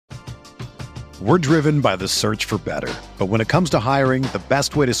We're driven by the search for better. But when it comes to hiring, the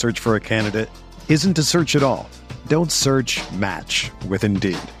best way to search for a candidate isn't to search at all. Don't search, match with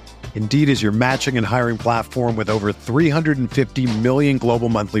Indeed. Indeed is your matching and hiring platform with over 350 million global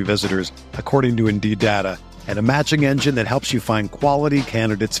monthly visitors, according to Indeed data, and a matching engine that helps you find quality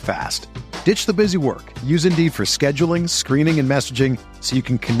candidates fast. Ditch the busy work. Use Indeed for scheduling, screening, and messaging so you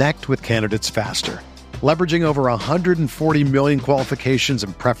can connect with candidates faster. Leveraging over 140 million qualifications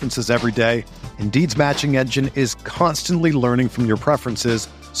and preferences every day, Indeed's matching engine is constantly learning from your preferences,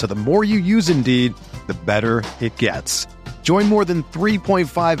 so the more you use Indeed, the better it gets. Join more than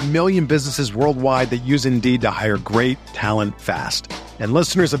 3.5 million businesses worldwide that use Indeed to hire great talent fast. And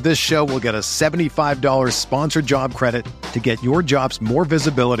listeners of this show will get a $75 sponsored job credit to get your jobs more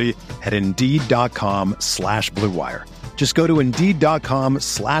visibility at Indeed.com/Blue Wire. Just go to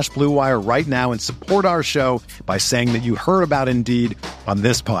Indeed.com/Blue Wire right now and support our show by saying that you heard about Indeed on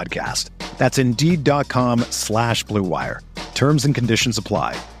this podcast. That's Indeed.com/Blue Wire. Terms and conditions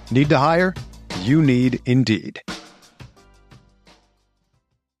apply. Need to hire? You need Indeed.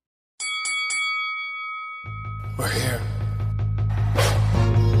 We're here.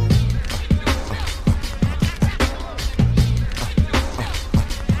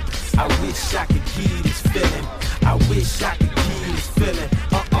 I wish I could give you this feeling. I wish I could give you this feeling.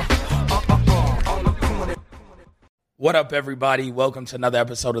 On the corner. What up, everybody? Welcome to another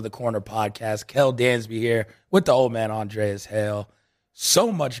episode of the Corner Podcast. Kel Dansby here with the old man Andreas Hale.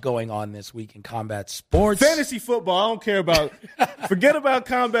 So much going on this week in combat sports. Fantasy football. I don't care about. Forget about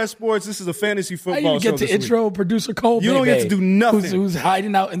combat sports. This is a fantasy football show. I even get to intro producer Cole. You don't get to do nothing. Who's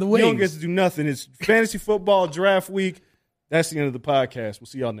hiding out in the wings. You don't get to do nothing. It's fantasy football draft week. That's the end of the podcast. We'll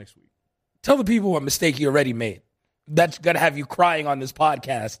see y'all next week. Tell the people what mistake you already made. That's going to have you crying on this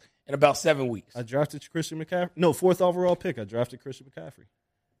podcast in about 7 weeks. I drafted Christian McCaffrey. No, 4th overall pick. I drafted Christian McCaffrey.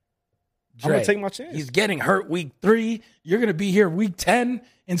 Dre, I'm going to take my chance. He's getting hurt week 3. You're going to be here week 10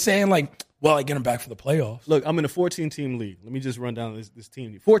 and saying, like, well, I get him back for the playoffs. Look, I'm in a 14-team league. Let me just run down this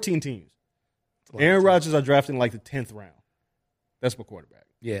team. 14 teams. Aaron Rodgers I drafted in like the 10th round. That's my quarterback.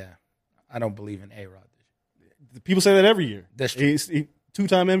 Yeah. I don't believe in A-Rod. People say that every year. That's true. He's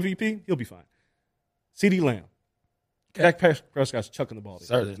 2-time MVP. He'll be fine. CeeDee Lamb. Okay. Dak Prescott's chucking the ball.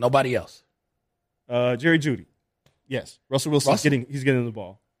 Sir, there's nobody else. Jerry Jeudy. Yes. Russell Wilson's getting the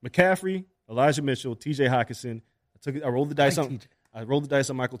ball. McCaffrey, Elijah Mitchell, TJ Hockenson. I rolled the dice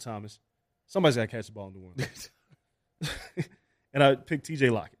on Michael Thomas. Somebody's got to catch the ball in New Orleans. And I picked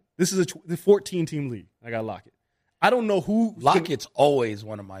TJ Lockett. This is a 14-team league. I got Lockett. I don't know who. Lockett's always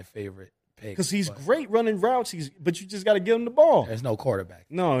one of my favorite picks. Because he's great running routes, but you just got to give him the ball. There's no quarterback.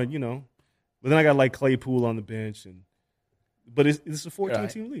 No, But then I got like Claypool on the bench. But it's a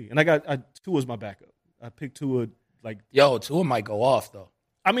 14-team league. And I got Tua as my backup. I picked Tua Tua might go off, though.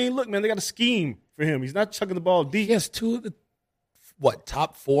 I mean, look, man, they got a scheme for him. He's not chucking the ball deep. He has 2 of the,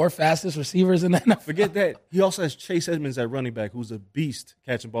 top 4 fastest receivers in the NFL? Forget that. He also has Chase Edmonds at running back, who's a beast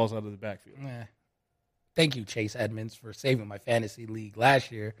catching balls out of the backfield. Thank you, Chase Edmonds, for saving my fantasy league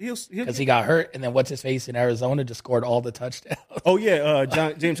last year. Because he got hurt, and then what's-his-face in Arizona just scored all the touchdowns. Oh, yeah,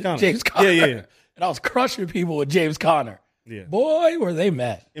 James Conner. James Conner. Yeah. And I was crushing people with James Conner. Yeah. Boy, were they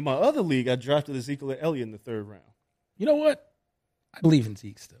mad. In my other league, I drafted Ezekiel Elliott in the 3rd round. You know what? I believe in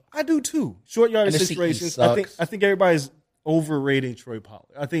Zeke still. I do too. Short yardage And the situations. CE I think everybody's overrating Troy Pollard.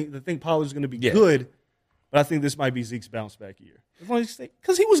 I think Pollard's going to be good, but I think this might be Zeke's bounce back year.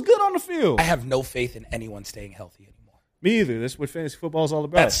 Because he was good on the field. I have no faith in anyone staying healthy anymore. Me either. That's what fantasy football is all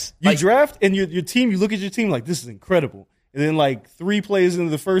about. You draft and your team. You look at your team like, this is incredible, and then like 3 plays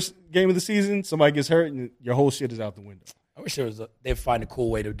into the first game of the season, somebody gets hurt and your whole shit is out the window. I wish they'd find a cool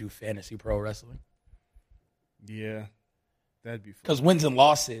way to do fantasy pro wrestling. Yeah. That'd be fun. Because wins and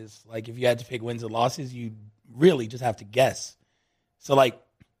losses, like if you had to pick wins and losses, you really just have to guess. So like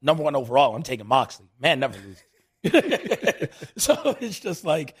number 1 overall, I'm taking Moxley. Man never loses. So it's just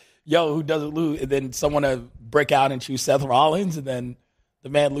like, who doesn't lose? And then someone to break out and choose Seth Rollins, and then the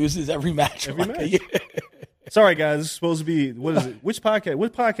man loses every match. Sorry, guys. This is supposed to be, what is it? Which podcast?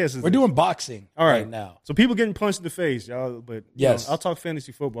 What podcast is this? We're doing boxing right now. So people getting punched in the face, y'all. But yes, I'll talk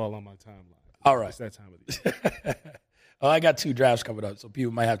fantasy football on my timeline. All right. It's that time of the year. I got 2 drafts coming up, so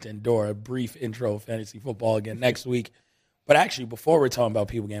people might have to endure a brief intro of fantasy football again next week. But actually, before we're talking about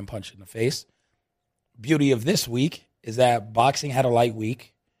people getting punched in the face, beauty of this week is that boxing had a light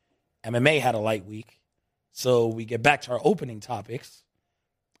week, MMA had a light week. So we get back to our opening topics.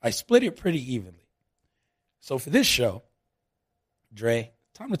 I split it pretty evenly. So for this show, Dre,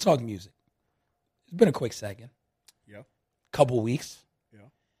 time to talk music. It's been a quick second. Yeah. Couple weeks. Yeah.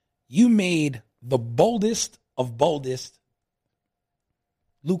 You made the boldest of boldest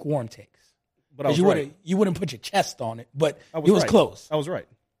lukewarm takes. But I was you right. wouldn't put your chest on it, but I was he was right. close. I was right.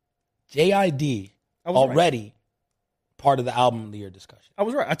 JID I was already part of the album of the year discussion. I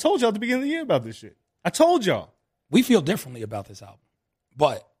was right. I told y'all at the beginning of the year about this shit. I told y'all. We feel differently about this album,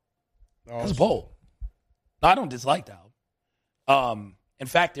 but that's bold. No, I don't dislike the album. In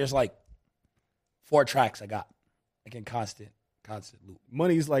fact, there's like 4 tracks I got like in constant loop.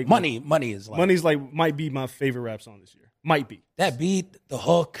 Money's like might be my favorite rap song this year. Might be. That beat, the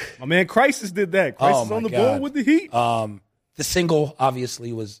hook. My man Crisis did that. Crisis on the board with the heat. The single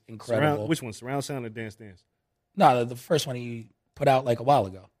obviously was incredible. Which one? Surround Sound or Dance Dance? No, the first one he put out like a while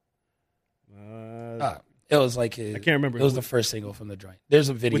ago. It was like I can't remember. It was the first single from the joint. There's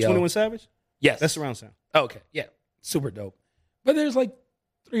a video. Which 21 Savage? Yes. That's Surround Sound. Okay, yeah. Super dope. But there's like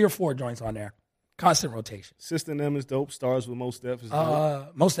 3 or 4 joints on there. Constant rotation. System M is dope. Stars with Most Def is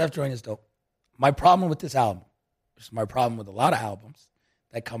dope. Most Def joint is dope. My problem with this album, which is my problem with a lot of albums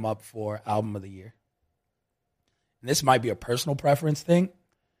that come up for album of the year, and this might be a personal preference thing,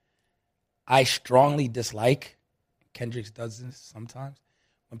 I strongly dislike, Kendrick does this sometimes,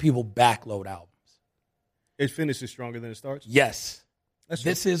 when people backload albums. It finishes stronger than it starts? Yes.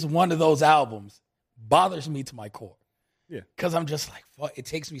 This is one of those albums. Bothers me to my core. Yeah. Because I'm just like, fuck, it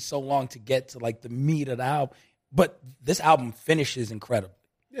takes me so long to get to like the meat of the album. But this album finishes incredibly.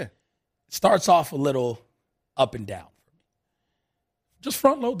 Yeah. It starts off a little up and down for me. Just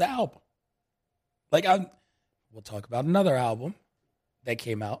front load the album. Like we'll talk about another album that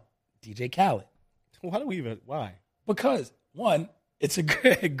came out, DJ Khaled. Why? Because, one, it's a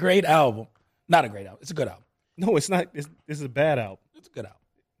great album. Not a great album. It's a good album. No, it's not. It's a bad album. It's a good album.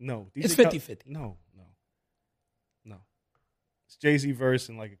 No. It's 50-50. No. It's Jay-Z verse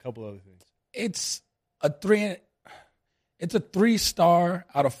and like a couple other things. It's a 3-star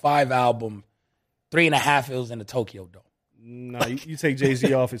out of 5 album. 3.5 it was in the Tokyo Dome. No, you take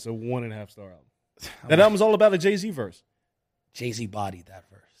Jay-Z off, it's a 1.5-star album. That album's all about a Jay-Z verse. Jay-Z bodied that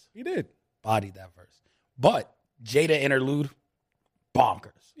verse. He did. Bodied that verse. But Jada interlude,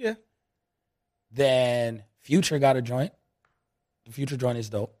 bonkers. Yeah. Then Future got a joint. The Future joint is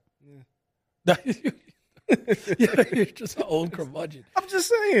dope. Yeah. You're just an old curmudgeon. I'm just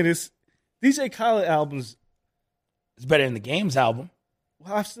saying, it's DJ Khaled albums. It's better than the Games album.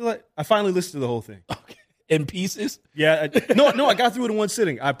 Well, I finally listened to the whole thing. Okay. In pieces? Yeah. I got through it in one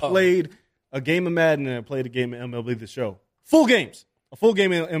sitting. I played a game of Madden and I played a game of MLB The Show. Full games. A full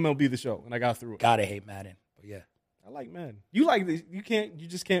game of MLB The Show, and I got through it. Gotta hate Madden, but yeah. I like Madden. You like this? You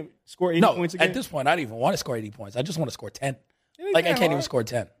just can't score 80 points a game? At this point, I don't even want to score 80 points. I just want to score 10. Like, I can't even score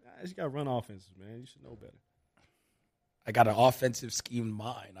 10. You just got to run offenses, man. You should know better. I got an offensive scheme in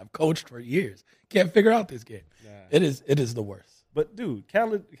mind. I've coached for years. Can't figure out this game. Nah. It is the worst. But, dude,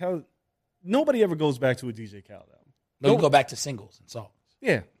 Khaled, nobody ever goes back to a DJ Khaled album. No, you go back to singles and songs.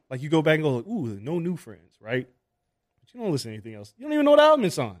 Yeah. Like, you go back and go, ooh, no new friends, right? But you don't listen to anything else. You don't even know what album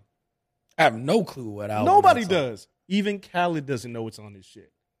it's on. I have no clue what album Nobody does. Even Khaled doesn't know what's on this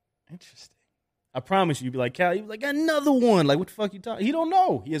shit. Interesting. I promise you, you'd be like, Khaled, you'd be like, another one. Like, what the fuck you talking? He don't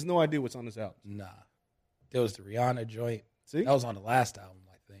know. He has no idea what's on this album. Nah. There was the Rihanna joint. See? That was on the last album,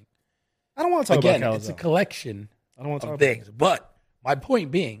 I think. I don't want to talk about Khaled. It's a collection I don't want to talk of things. But my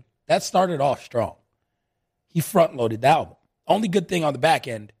point being, that started off strong. He front-loaded the album. Only good thing on the back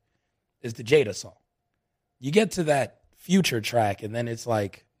end is the Jada song. You get to that Future track, and then it's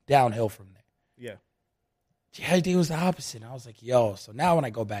like downhill from there. Yeah. JID was the opposite. And I was like, yo, so now when I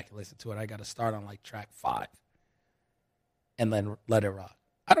go back and listen to it, I got to start on like track 5 and then let it rock.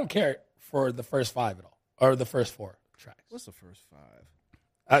 I don't care for the first 5 at all, or the first 4 tracks. What's the first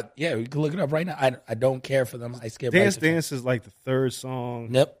 5? Yeah, we can look it up right now. I don't care for them. I skip Dance Dance is like the 3rd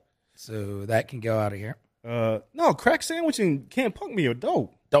song. Yep. So that can go out of here. No, Crack Sandwich and Can't Punk Me are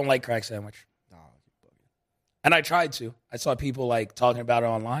dope. Don't like Crack Sandwich. And I tried to. I saw people like talking about it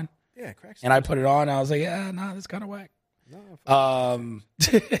online. Yeah, Crack Sandwich. And I put it on. And I was like, yeah, nah, that's kind of whack. No,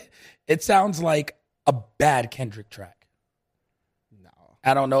 it sounds like a bad Kendrick track. No,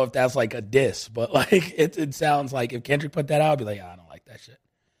 I don't know if that's like a diss, but like it sounds like if Kendrick put that out, I'd be like, I don't like that shit.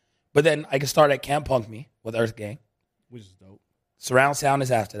 But then I can start at Can't Punk Me with Earth Gang, which is dope. Surround Sound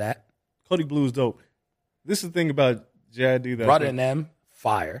is after that. Cody Blue is dope. This is the thing about JID that Brother and Them,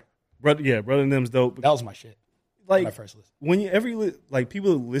 fire. Brother and Them's dope. That was my shit. Like my first listen. When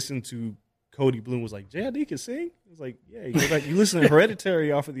people listen to Cody Bloom was like, JID can sing? It's like, yeah, you go back, you listen to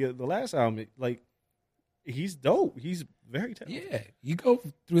Hereditary off of the last album, like he's dope. He's very talented. Yeah, you go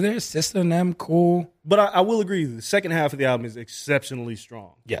through there, Sister and Them, cool. But I will agree, the second half of the album is exceptionally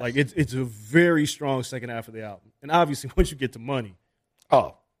strong. Yes. Like it's a very strong second half of the album. And obviously once you get to Money,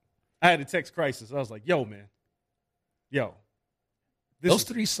 I had a text Crisis. I was like, yo, man. Yo. Those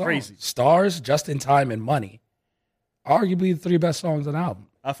 3 songs, crazy. Stars, Just in Time, and Money, arguably the 3 best songs on the album.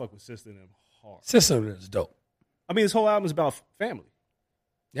 I fuck with Sister and them hard. Sister is dope. I mean, this whole album is about family.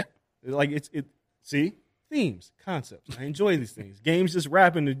 Yeah. Like, see? Themes, concepts. I enjoy these things. Games just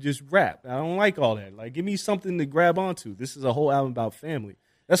rapping to just rap. I don't like all that. Like, give me something to grab onto. This is a whole album about family.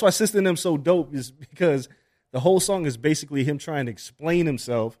 That's why Sister and them so dope, is because the whole song is basically him trying to explain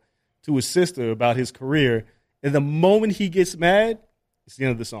himself to his sister about his career. And the moment he gets mad, it's the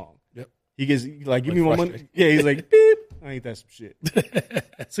end of the song. Yep. He gets like, give me more money. Yeah, he's like, beep. Ain't that some shit?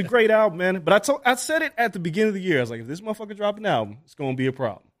 It's a great album, man. But I said it at the beginning of the year. I was like, if this motherfucker drop an album, it's going to be a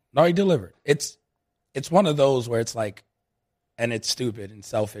problem. No, he delivered. It's one of those where it's like, and it's stupid and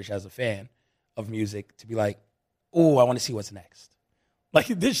selfish as a fan of music to be like, oh, I want to see what's next. Like,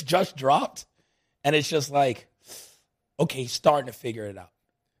 this just dropped, and it's just like, okay, he's starting to figure it out.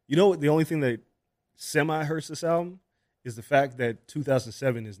 You know what? The only thing that semi-hurts this album is the fact that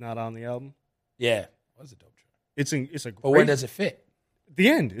 2007 is not on the album. Yeah. That was a dope track. It's a great... But where does it fit? The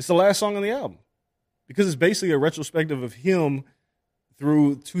end. It's the last song on the album. Because it's basically a retrospective of him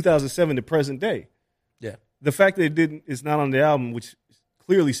through 2007 to present day. Yeah. The fact that it's not on the album, which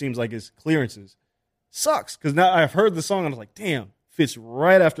clearly seems like it's clearances, sucks. Because now I've heard the song and I was like, damn, fits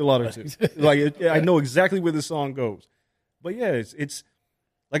right after Lauderton. I know exactly where the song goes. But yeah, it's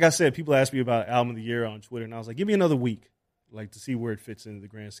like I said, people ask me about album of the year on Twitter, and I was like, give me another week, like, to see where it fits into the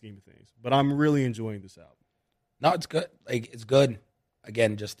grand scheme of things. But I'm really enjoying this album. No, it's good. Like, it's good.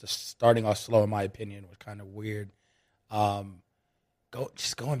 Again, just starting off slow, in my opinion, was kind of weird.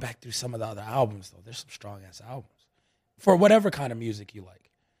 Just going back through some of the other albums, though, there's some strong-ass albums. For whatever kind of music you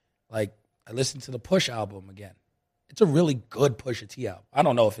like. Like, I listened to the Push album again. It's a really good Pusha T album. I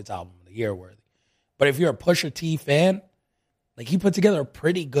don't know if it's album of the year worthy. But if you're a Pusha T fan, like, he put together a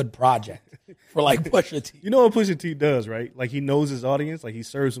pretty good project for, like, Pusha T. You know what Pusha T does, right? Like, he knows his audience. Like, he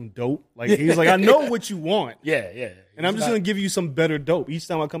serves them dope. Like, he's like, I know what you want. Yeah. And I'm just going to give you some better dope each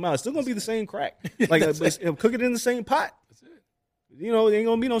time I come out. It's still going to be the same crack. Like, cook it in the same pot. That's it. You know, there ain't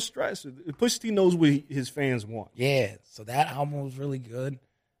going to be no stress. Pusha T knows what his fans want. Yeah, so that album was really good.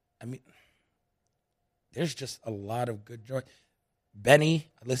 I mean, there's just a lot of good joy. Benny,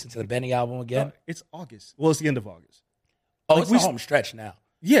 I listened to the Benny album again. It's August. Well, it's the end of August. Oh, like, it's a home stretch now.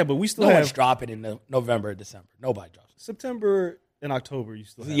 Yeah, but we still no one's dropping in November or December. Nobody drops. September and October, you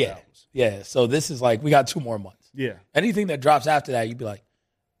still have albums. Yeah, so this is like, we got 2 more months. Yeah. Anything that drops after that, you'd be like,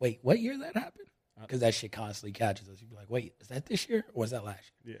 wait, what year that happened? Because that shit constantly catches us. You'd be like, wait, is that this year or was that last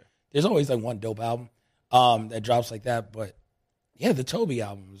year? Yeah. There's always like one dope album that drops like that. But yeah, the Toby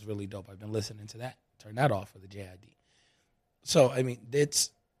album was really dope. I've been listening to that. Turn that off for the JID. So, I mean,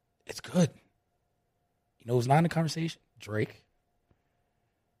 it's good. You know who's not in the conversation? Drake.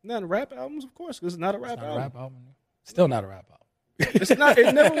 Not rap albums, of course, because it's not a rap album. Still not a rap album. It's not.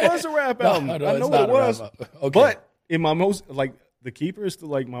 It never was a rap album. No, I know what it was. Okay. But in my most, like, The Keeper is still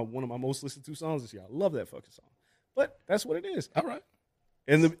like one of my most listened to songs this year. I love that fucking song. But that's what it is. All right.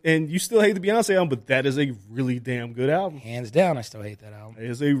 And you still hate the Beyonce album, but that is a really damn good album. Hands down, I still hate that album. It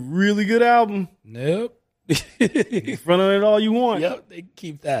is a really good album. Nope. Front on it all you want. Yep, they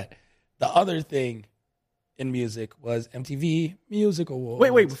keep that. The other thing in music was MTV Music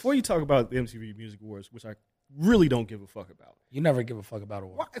Awards. Wait, before you talk about the MTV Music Awards, which I really don't give a fuck about. You never give a fuck about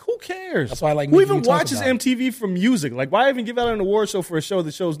awards. Why? Who cares? That's why I like who making even you talk watches about MTV for music? Like, why even give out an award show for a show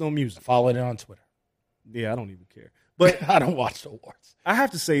that shows no music? Follow it on Twitter. Yeah, I don't even care. But I don't watch the awards. I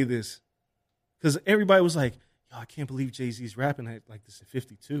have to say this because everybody was like, yo, I can't believe Jay-Z's rapping like this at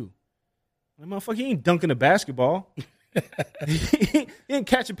 52. Like, motherfucker, he ain't dunking a basketball. He ain't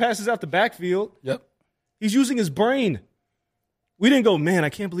catching passes out the backfield. Yep. He's using his brain. We didn't go, man, I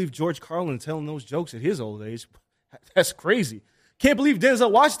can't believe George Carlin telling those jokes at his old age. That's crazy. Can't believe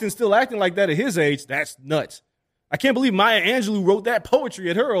Denzel Washington's still acting like that at his age. That's nuts. I can't believe Maya Angelou wrote that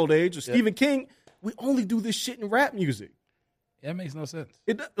poetry at her old age, or Stephen King. We only do this shit in rap music. Yeah, it makes no sense.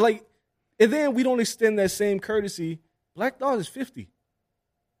 And then we don't extend that same courtesy. Black Thought is 50.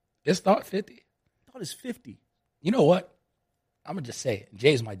 It's Thought 50. Thought is 50. You know what? I'm going to just say it.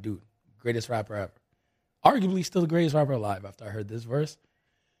 Jay's my dude. Greatest rapper ever. Arguably still the greatest rapper alive after I heard this verse.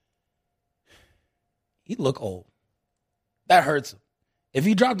 He'd look old. That hurts him. If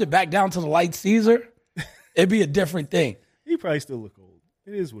he dropped it back down to the light Caesar, it'd be a different thing. He probably still look old.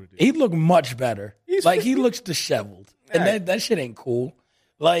 It is what it is. He'd look much better. He looks disheveled. Right. And that shit ain't cool.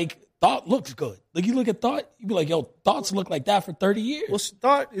 Like, Thought looks good. Like, you look at Thought, you be like, yo, Thoughts look like that for 30 years. Well,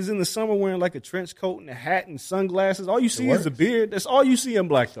 Thought is in the summer wearing like a trench coat and a hat and sunglasses. All you see is the beard. That's all you see in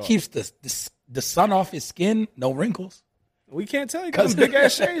Black Thought. Keeps the sun off his skin, no wrinkles. We can't tell you because big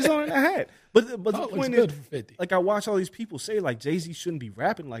ass shades on in a hat. But the point is, for 50. like I watch all these people say like Jay-Z shouldn't be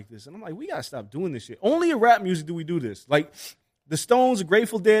rapping like this, and I'm like, we gotta stop doing this shit. Only in rap music do we do this. Like the Stones, the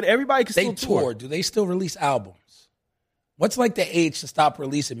Grateful Dead, everybody can still tour. Do they still release albums? What's like the age to stop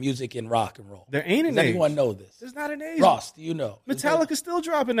releasing music in rock and roll? There ain't an age. Does anyone know this? There's not an age. Ross, do you know? Metallica's still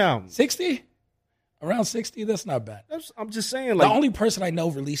dropping albums. 60? Around 60? That's not bad. I'm just saying. Like the only person I know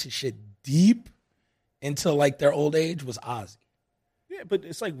releases shit deep until like their old age was Ozzy. Yeah, but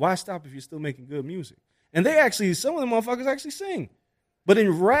it's like, why stop if you're still making good music? And they actually, some of the motherfuckers actually sing. But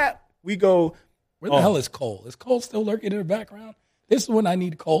in rap, we go, where the hell is Cole? Is Cole still lurking in the background? This is when I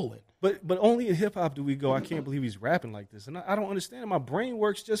need Cole in. But only in hip hop do we go, I can't believe he's rapping like this. And I don't understand. My brain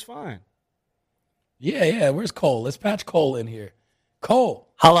works just fine. Yeah. Where's Cole? Let's patch Cole in here.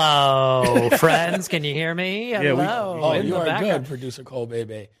 Cole. Hello, friends. Can you hear me? Hello. You are good, producer Cole,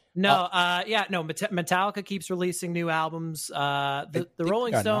 baby. No, Metallica keeps releasing new albums. The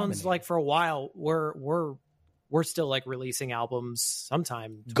Rolling Stones, like for a while, we're still like releasing albums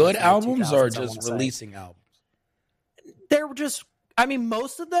sometime. Good albums or just releasing albums? They're just, I mean,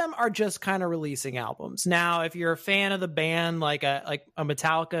 most of them are just kind of releasing albums. Now, if you're a fan of the band, like a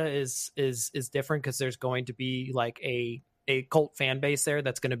Metallica is different because there's going to be like a cult fan base there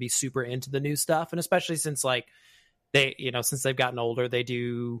that's going to be super into the new stuff, and especially since like since they've gotten older, they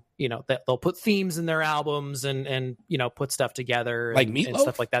do, they'll put themes in their albums and put stuff together like and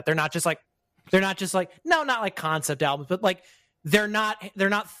stuff like that. They're not just like no, not like concept albums, but like they're not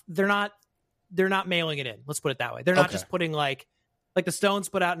mailing it in. Let's put it that way. They're not just putting like the Stones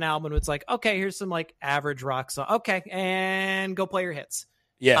put out an album. It's like, okay, here's some like average rock song. Okay. And go play your hits.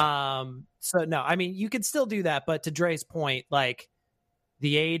 Yeah. So no, I mean, you could still do that, but to Dre's point, like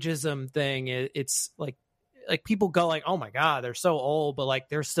the ageism thing, it's like people go like, oh my God, they're so old, but like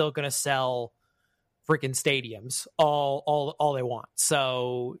they're still going to sell freaking stadiums all they want.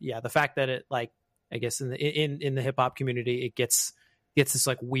 So yeah, the fact that it like, I guess in the hip hop community, it gets this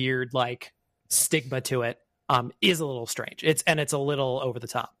like weird, like stigma to it, is a little strange. It's a little over the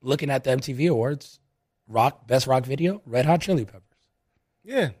top. Looking at the MTV Awards, best rock video, Red Hot Chili Peppers.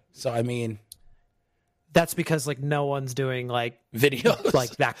 Yeah. So I mean, that's because like no one's doing like videos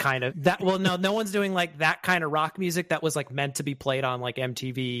like that kind of that. Well, no one's doing like that kind of rock music that was like meant to be played on like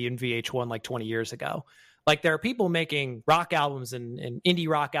MTV and VH1 like 20 years ago. Like there are people making rock albums and indie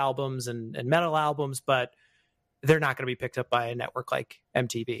rock albums and metal albums, but they're not going to be picked up by a network like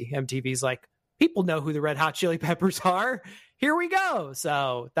MTV. MTV's like, people know who the Red Hot Chili Peppers are. Here we go.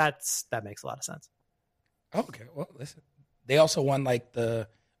 So that makes a lot of sense. Okay, well, listen. They also won like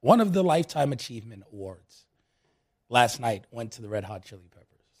one of the Lifetime Achievement Awards last night went to the Red Hot Chili Peppers.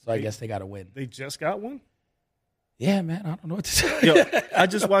 So I guess they got a win. They just got one? Yeah, man. I don't know what to say. Yo, I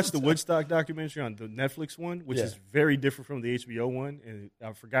just watched the Woodstock documentary on the Netflix one, which is very different from the HBO one. And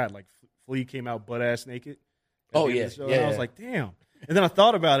I forgot, like, Flea came out butt-ass naked. Oh, yeah. And I was like, damn. And then I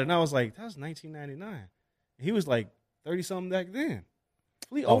thought about it, and I was like, that was 1999. He was like 30-something back then.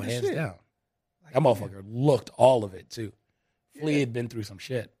 Flea old as shit. Down. Like, that motherfucker looked all of it, too. Flea had been through some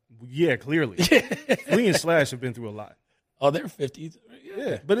shit. Yeah, clearly. Flea and Slash have been through a lot. Oh, they're 50s.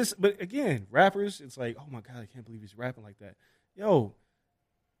 Yeah. But again, rappers, it's like, oh my God, I can't believe he's rapping like that. Yo,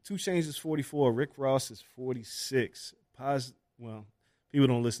 2 Chainz is 44, Rick Ross is 46. Well, people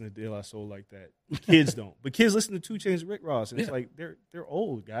don't listen to De La Soul like that. Kids don't. But kids listen to 2 Chainz and Rick Ross, and it's like they're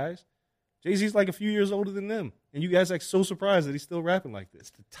old, guys. Jay-Z's like a few years older than them. And you guys like so surprised that he's still rapping like this.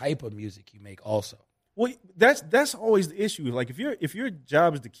 It's the type of music you make also. Well, that's always the issue. Like if your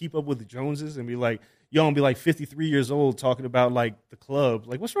job is to keep up with the Joneses and be like, yo, and be like 53 years old talking about like the club,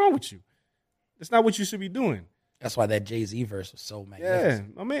 like what's wrong with you? That's not what you should be doing. That's why that Jay-Z verse was so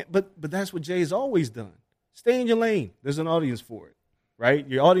magnificent. Yeah, my man. But that's what Jay's always done. Stay in your lane. There's an audience for it, right?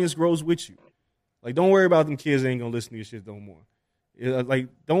 Your audience grows with you. Like don't worry about them kids ain't gonna listen to your shit no more. Like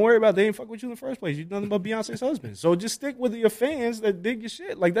don't worry about they ain't fuck with you in the first place. You're nothing but Beyonce's husband. So just stick with your fans that dig your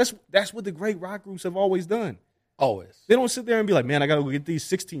shit. Like that's what the great rock groups have always done. Always. They don't sit there and be like, man, I gotta go get these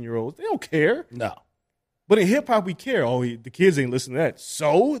 16-year-olds. They don't care. No. But in hip hop, we care. Oh, the kids ain't listening to that.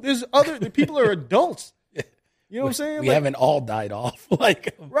 So the people are adults. You know what I'm saying? We haven't all died off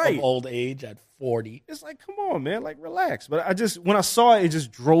of old age at 40. It's like, come on, man, like relax. But when I saw it, it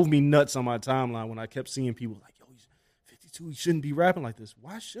just drove me nuts on my timeline when I kept seeing people like, yo, he's 52, he shouldn't be rapping like this.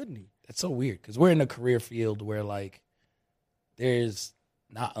 Why shouldn't he? That's so weird because we're in a career field where like there's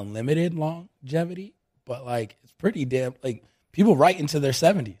not unlimited longevity, but like it's pretty damn like people write into their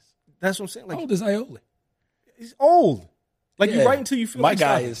 70s. That's what I'm saying. Like, how old is Iole? He's old. Like you write until you feel my like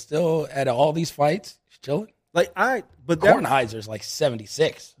guy is still at all these fights. He's chilling. But Kornheiser's like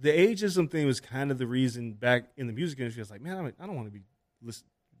 76. the ageism thing was kind of the reason back in the music industry. I was like, man, I don't want to be listen,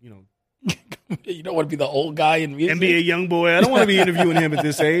 You don't want to be the old guy in music. NBA young boy. I don't want to be interviewing him at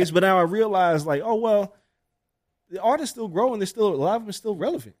this age. But now I realize, like, oh well, the art is still growing. They're still a lot of them are still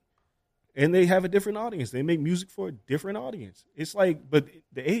relevant, and they have a different audience. They make music for a different audience. It's like, but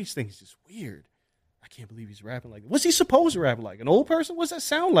the age thing is just weird. I can't believe he's rapping like that. What's he supposed to rap like? An old person? What's that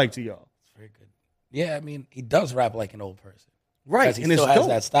sound like to y'all? It's very good. Yeah, I mean, he does rap like an old person. Right, Because he still has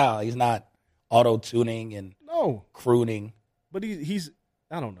that style. He's not auto-tuning and crooning. But he's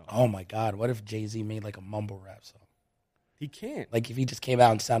I don't know. Oh, my God. What if Jay-Z made like a mumble rap song? He can't. Like if he just came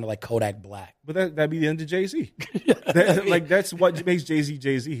out and sounded like Kodak Black. But that'd be the end of Jay-Z. That's what makes Jay-Z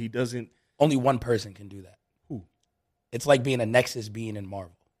Jay-Z. He doesn't. Only one person can do that. Who? It's like being a Nexus being in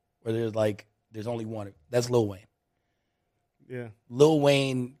Marvel, where there's only one. That's Lil Wayne. Yeah. Lil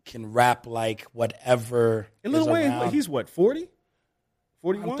Wayne can rap like whatever. And Lil Wayne, around. he's what, 40?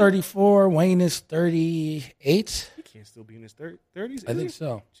 41? I'm 34. Wayne is 38. He can't still be in his 30s. I think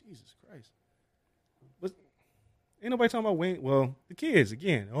so. Jesus Christ. But ain't nobody talking about Wayne. Well, the kids,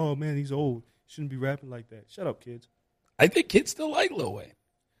 again. Oh, man, he's old. Shouldn't be rapping like that. Shut up, kids. I think kids still like Lil Wayne.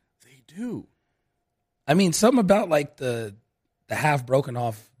 They do. I mean, something about like the half broken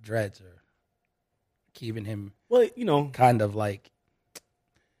off dreads are keeping him. Well, kind of like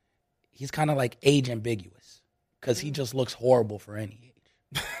he's kind of like age ambiguous because he just looks horrible for any age.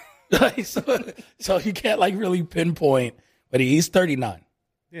 Like, so you can't like really pinpoint, but he's 39.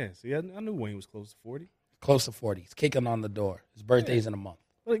 Yeah, see, I knew Wayne was close to 40. Close to 40. He's kicking on the door. His birthday's in a month.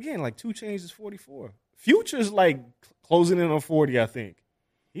 But again, like 2 Chainz is 44. Future's like closing in on 40, I think.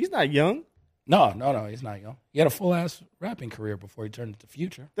 He's not young. No, he's not young. He had a full ass rapping career before he turned into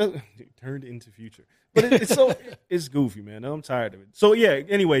Future. Turned into Future. But it's so it's goofy, man. I'm tired of it. So yeah,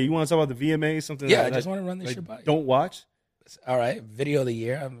 anyway, you want to talk about the VMAs? Something? Yeah, I just want to run this shit by you. Don't watch. All right, video of the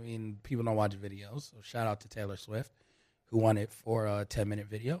year. I mean, people don't watch videos, so shout out to Taylor Swift, who won it for a 10-minute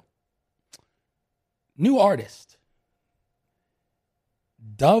video. New artist,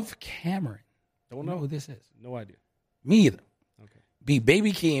 Dove Cameron. Don't know who this is. No idea. Me either. Okay. Beat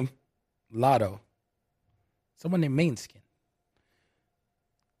Baby Keem, Lotto, someone named Mainskin.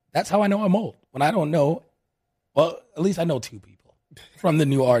 That's how I know I'm old. When I don't know, well, at least I know 2 people from the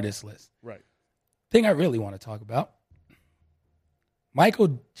new artist list. Right. Thing I really want to talk about,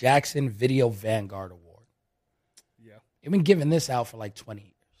 Michael Jackson Video Vanguard Award. Yeah. They've been giving this out for like 20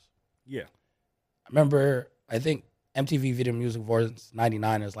 years. Yeah. I remember, I think MTV Video Music Awards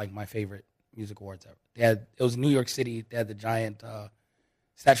 99 is like my favorite music awards ever. It was New York City. They had the giant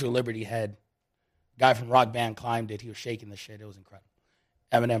Statue of Liberty head. Guy from Rock Band climbed it. He was shaking the shit. It was incredible.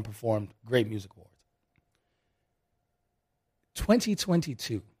 Eminem performed. Great music awards.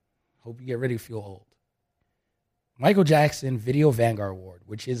 2022. Hope you get ready to feel old. Michael Jackson Video Vanguard Award,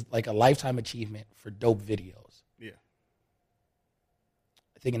 which is like a lifetime achievement for dope videos. Yeah.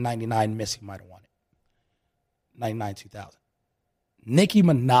 I think in 99, Missy might have won it. 99, 2000. Nicki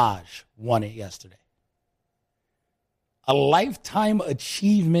Minaj won it yesterday. A lifetime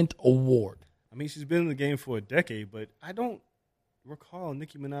achievement award. I mean, she's been in the game for a decade, but I don't recall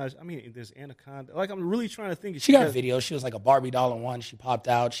Nicki Minaj. I mean, there's Anaconda. Like, I'm really trying to think. She got videos. She was like a Barbie doll in one. She popped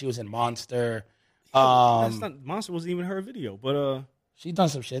out. She was in Monster. That's not, Monster wasn't even her video, but she's done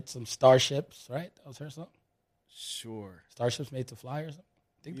some shit, some Starships, right? That was her song. Sure. Starships Made to Fly or something.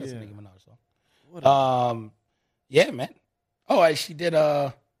 I think that's a Nicki Minaj song. What yeah, man. Oh, she did.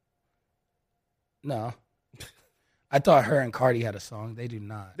 No, I thought her and Cardi had a song. They do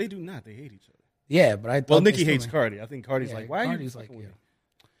not. They do not. They hate each other. Yeah, but I thought Nicki hates Cardi. I think Cardi's like, why Cardi's are you? like,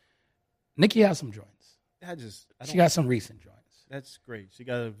 Nicki has some joints. She got some recent joints. That's great. She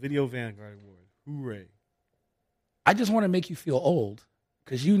got a Video Vanguard Award. Hooray. I just want to make you feel old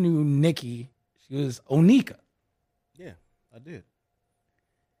because you knew Nicki. She was Onika. Yeah, I did.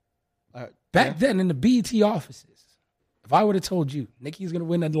 Back then in the BET offices, if I would have told you Nicki's going to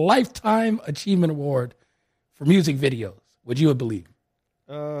win a Lifetime Achievement Award for music videos, would you have believed?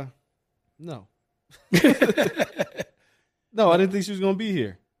 No. No, I didn't think she was going to be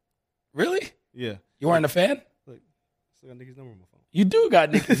here. Really? Yeah. You weren't a fan? Look, I still got Nicki's number on my phone. You do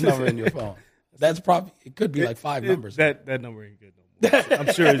got Nicki's number in your phone. That's probably, it could be like 5 numbers. That number ain't good no more.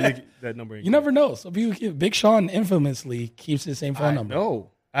 I'm sure that number ain't You good. never know. So people, Big Sean infamously keeps the same phone number.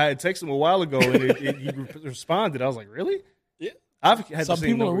 No. I had texted him a while ago and he responded. I was like, really? Yeah. I've had Some the same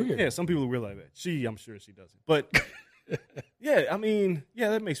people number. are weird. Yeah, some people are weird like that. I'm sure she doesn't. But yeah, I mean,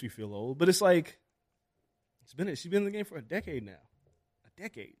 yeah, that makes me feel old. But it's like, she's been in the game for a decade now. A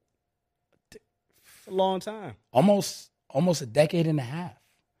decade. It's a long time. Almost a decade and a half.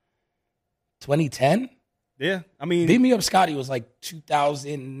 2010? Yeah, I mean, Beat Me Up Scotty was like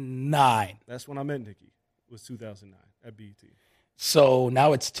 2009. that's when I met Nicki. It was 2009 at BET. So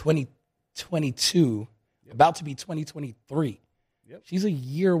now it's 2022, about to be 2023. Yep. She's a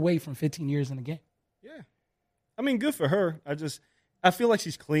year away from 15 years in the game. Yeah, I mean, good for her. I feel like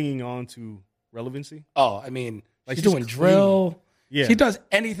she's clinging on to relevancy. Oh, I mean, Like, she's she's doing drill. Yeah, She does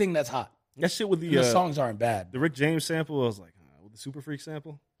anything that's hot. that shit with And the songs aren't bad. the Rick James sample. I was like, with the Super Freak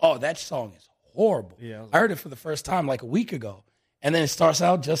sample. Oh, that song is horrible. Yeah, I heard it for the first time like a week ago. And then it starts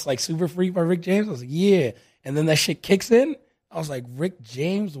out just like Super Freak by Rick James. I was like, yeah. And then that shit kicks in. I was like, Rick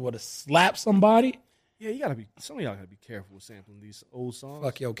James would have slapped somebody. Yeah, some of y'all gotta be careful with sampling these old songs.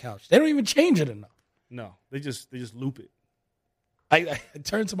 Fuck your couch. They don't even change it enough. No, they just loop it. I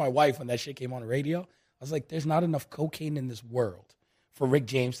turned to my wife when that shit came on the radio. I was like, there's not enough cocaine in this world for Rick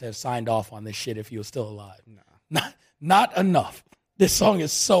James to have signed off on this shit if he was still alive. Nah. Not enough. This song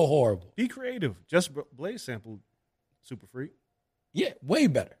is so horrible. Be creative. Just Blaze sampled Super Freak Yeah, way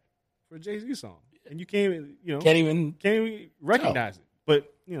better. for a Jay-Z song. And you can't even, Can't even recognize it.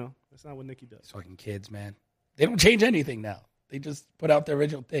 But, that's not what Nicki does. These fucking kids, man. They don't change anything now. They just put out the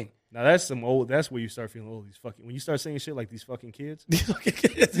original thing. Now that's where you start feeling old. When you start saying shit like these fucking kids, These fucking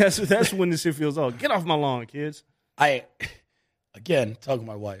kids. that's when this shit feels old. Get off my lawn, kids. Again, talking to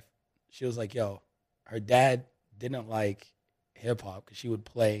my wife, she was like, yo, her dad didn't like hip hop because she would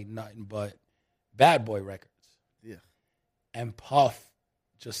play nothing but Bad Boy records. Yeah. And Puff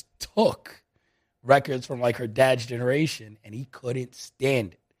just took records from like her dad's generation and he couldn't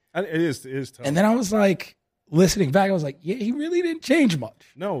stand it. It is tough. And then I was like, listening back, I was like, yeah, he really didn't change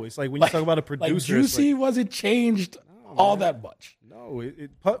much. No, it's like when you talk about a producer. Like Juicy wasn't changed all that much. No,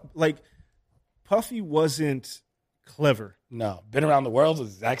 Puffy wasn't clever. No, Been Around the World was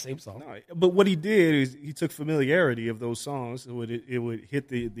the exact same song. No, but what he did is he took familiarity of those songs. It would hit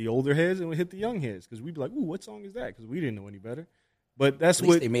the older heads and it would hit the young heads because we'd be like, ooh, what song is that? Because we didn't know any better. But that's At least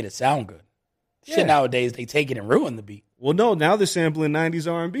what they made it sound good. Yeah. Shit nowadays, they take it and ruin the beat. Well, no, now they're sampling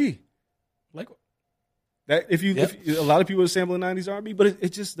 90s R&B. Like, That if a lot of people are sampling 90s R&B, but it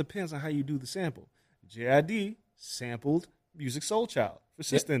just depends on how you do the sample. JID sampled Music Soul Child for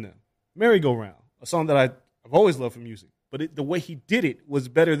Sister and Them. Merry-Go-Round, a song that I've always loved from music. But the way he did it was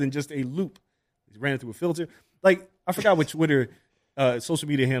better than just a loop. He ran it through a filter. Like, I forgot what Twitter social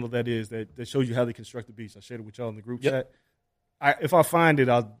media handle that is that shows you how they construct the beats. I shared it with y'all in the group chat. If I find it,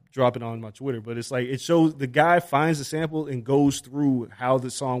 I'll drop it on my Twitter. But it's like it shows the guy finds the sample and goes through how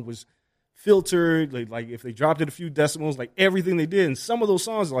the song was filtered. Like if they dropped it a few decimals, like everything they did. And some of those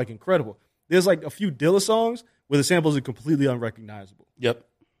songs are like incredible. There's like a few Dilla songs where the samples are completely unrecognizable. Yep.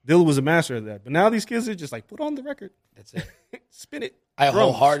 Dilla was a master of that. But now these kids are just like, put on the record. That's it. Spin it. I Drums.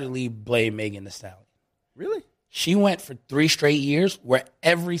 wholeheartedly blame Megan Thee Stallion. Really? She went for 3 straight years where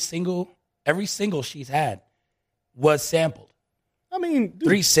every single she's had was sampled. I mean, dude,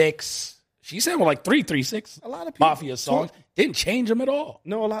 3-6. She sampled like 3-3-6. a lot of people, Mafia songs. Didn't change them at all.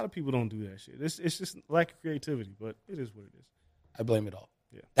 No, a lot of people don't do that shit. It's just lack of creativity, but it is what it is. I blame it all.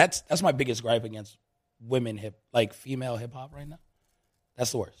 Yeah. That's my biggest gripe against female hip hop right now.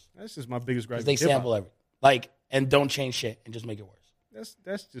 That's the worst. That's just my biggest gripe. Because they sample everything. And don't change shit and just make it worse.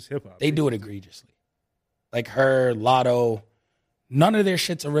 That's just hip hop. They do it egregiously. Like her, Lotto, none of their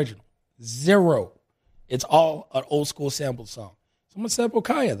shit's original. 0. It's all an old school sample song. Someone sampled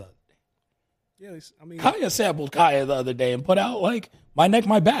Kaya the other day. Yeah, Kaya sampled Kaya the other day and put out like My Neck,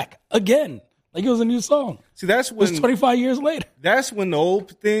 My Back again. Like it was a new song. See, It was 25 years later. That's when the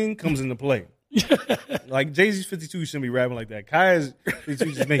old thing comes into play. Like Jay-Z's 52 shouldn't be rapping like that. Kaya's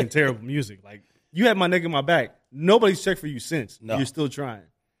 52 just making terrible music. Like you had My Neck in My Back. Nobody's checked for you since. No. You're still trying.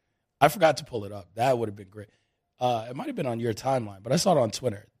 I forgot to pull it up. That would have been great. It might have been on your timeline, but I saw it on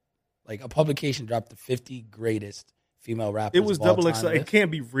Twitter. Like a publication dropped the 50 greatest female rappers. It was of all double XL. time. It can't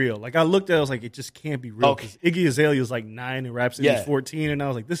be real. Like I looked at it, I was like, it just can't be real. Okay. Because Iggy Azalea was like 9 and Rhapsody was 14, and I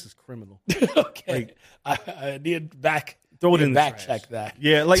was like, this is criminal. Okay, I need Throw it in the back trash. check that.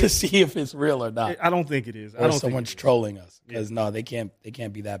 Yeah, like to see if it's real or not. I don't think it is. I Or don't someone's think it is. trolling us because no, they can't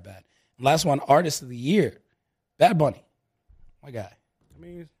be that bad. Last one, Artist of the Year, Bad Bunny, my guy. I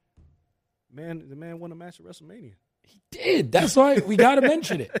mean, the man won a match at WrestleMania. He did. That's why we got to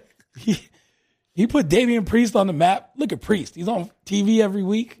mention it. He put Damian Priest on the map. Look at Priest. He's on TV every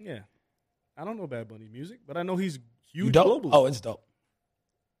week. Yeah. I don't know Bad Bunny music, but I know he's huge You don't? globally. Oh, it's dope.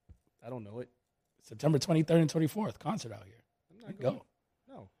 I don't know it. September 23rd and 24th, concert out here. I'm not Go. going.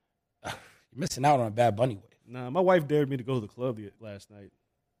 No. You're missing out on a Bad Bunny wave. Nah, my wife dared me to go to the club last night.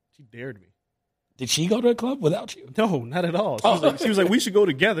 She dared me. Did she go to a club without you? No, not at all. She was like, we should go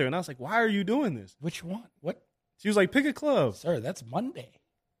together. And I was like, why are you doing this? Which one? What? She was like, pick a club. Sir, that's Monday.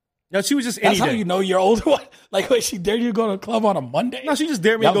 No, she was just That's any how day. you know you're older. Like, wait, she dared you to go to a club on a Monday? No, she just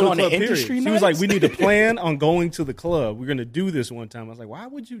dared me Y'all to go to going the club, period. industry She was like, nights? we need to plan on going to the club. We're going to do this one time. I was like, why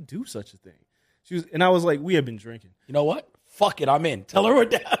would you do such a thing? And I was like, we had been drinking. You know what? Fuck it, I'm in. Tell her we're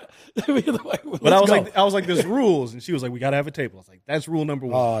down. But I was like, there's rules. And she was like, we got to have a table. I was like, that's rule number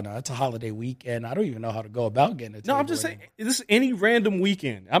one. Oh, no, it's a holiday weekend. I don't even know how to go about getting a table. No, I'm just saying, anymore. this is any random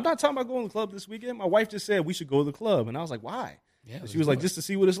weekend. I'm not talking about going to the club this weekend. My wife just said we should go to the club. And I was like, why? Yeah, And let's she was do like, it. just to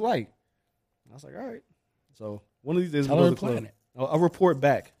see what it's like. And I was like, all right. So one of these days Tell we'll her go to to the plan club. it. I'll report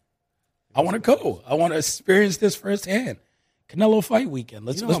back. I want to go. I want to experience this firsthand. Canelo fight weekend.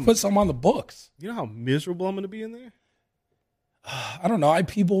 Let's put something on the books. You know how miserable I'm going to be in there? I don't know. I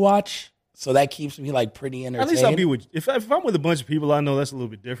people watch, so that keeps me like pretty entertained. At least I'll be with. If I'm with a bunch of people I know, that's a little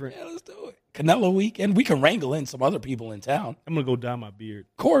bit different. Yeah, let's do it. Canelo weekend. We can wrangle in some other people in town. I'm gonna go dye my beard.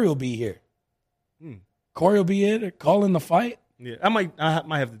 Corey will be here. Corey will be here calling the fight. Yeah, I might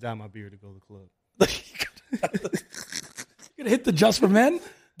have to dye my beard to go to the club. You gonna hit the Just for Men,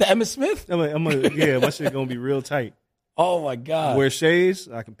 the Emmitt Smith. Yeah, my shit gonna be real tight. Oh my god. Wear shades,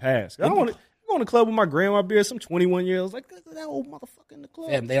 I can pass. I don't want to go in the club with my grandma beard. Some 21-year-olds like that old motherfucker in the club.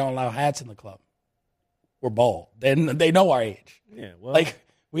 Fam, they don't allow hats in the club. We're bald. They know our age. Yeah, well, Like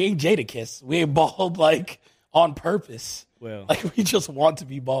we ain't Jadakiss. We ain't bald like on purpose. well, Like we just want to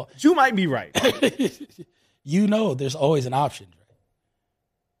be bald. you might be right. You know, there's always an option. Right?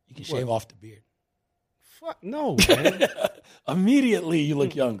 You can shave off the beard. Fuck no, man. Immediately, you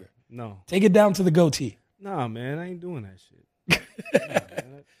look younger. No, Take it down to the goatee. nah, man. I ain't doing that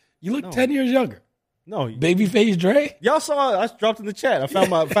shit. You look 10 years younger. No, Babyface Dre. y'all saw I dropped in the chat. I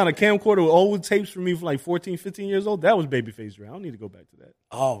found a camcorder with old tapes from me from like 14, 15 years old. That was Babyface Dre. I don't need to go back to that.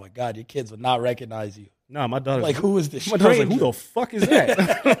 Oh my God, your kids would not recognize you. Nah, my daughter's Like, who is this My daughter's like, stranger? who the fuck is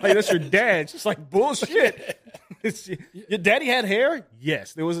that? Like, that's your dad. She's like, bullshit. Your daddy had hair?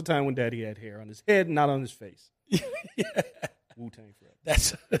 Yes. There was a time when daddy had hair on his head, not on his face. Wu-Tang forever.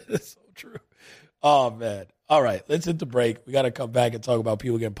 That's so true. Oh man. All right, let's hit the break. We got to come back and talk about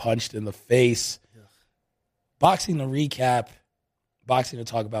people getting punched in the face. Boxing to recap. Boxing to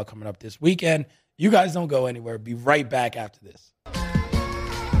talk about coming up this weekend. You guys don't go anywhere. Be right back after this.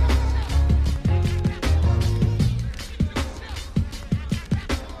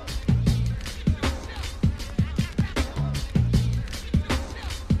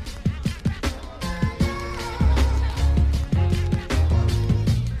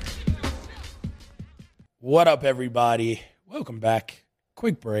 What up, everybody? Welcome back.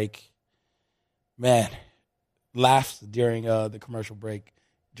 Quick break. Man, laughs during the commercial break.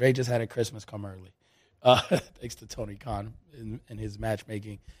 Dre just had a Christmas come early. Thanks to Tony Khan and his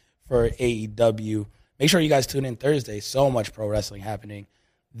matchmaking for AEW. Make sure you guys tune in Thursday. So much pro wrestling happening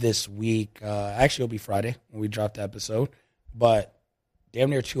this week. Actually, it'll be Friday when we drop the episode. But damn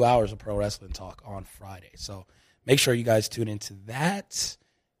near 2 hours of pro wrestling talk on Friday. So make sure you guys tune into that.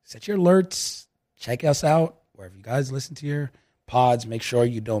 Set your alerts. Check us out wherever you guys listen to your pods. Make sure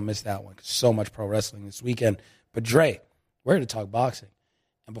you don't miss that one. So much pro wrestling this weekend. But Dre, we're here to talk boxing.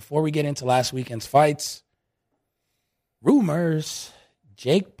 And before we get into last weekend's fights, rumors,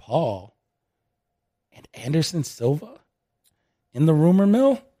 Jake Paul and Anderson Silva in the rumor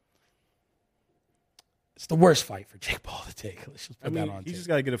mill. It's the worst fight for Jake Paul to take. Let's just put that on he tape. just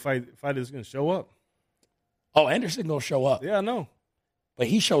got to get a fight that's going to show up. Oh, Anderson gonna show up. Yeah, I know. But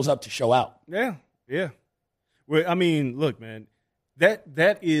he shows up to show out. Yeah. Well, I mean, look, man,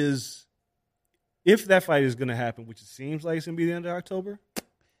 that is, if that fight is going to happen, which it seems like it's going to be the end of October.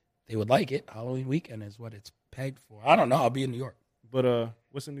 They would like it. Halloween weekend is what it's pegged for. I don't know. I'll be in New York. But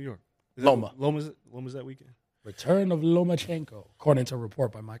what's in New York? Loma. Loma's that weekend. Return of Lomachenko, according to a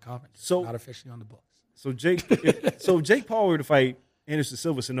report by Mike Covington. So- not officially on the books. So if Jake Paul were to fight Anderson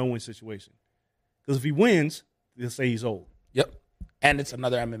Silva, it's a no-win situation. Because if he wins, they'll say he's old. Yep. And it's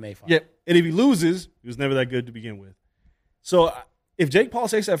another MMA fight. Yep. And if he loses, he was never that good to begin with. So if Jake Paul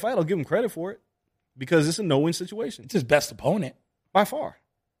takes that fight, I'll give him credit for it because it's a no-win situation. It's his best opponent. By far.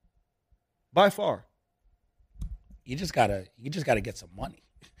 You just gotta get some money.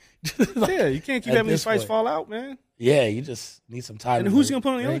 Yeah, you can't keep At having these this fights point. fall out, man. Yeah, you just need some time. And who's going to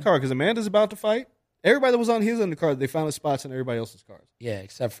put on the undercard? Because Amanda's about to fight. Everybody that was on his undercard, they found his spots on everybody else's cards. Yeah,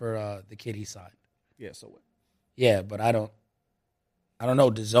 except for the kid he signed. Yeah, so what? Yeah, but I don't know.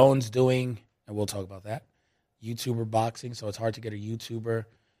 DAZN's doing, and we'll talk about that, YouTuber boxing, so it's hard to get a YouTuber.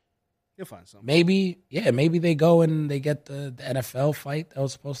 You'll find something. Maybe they go and they get the NFL fight that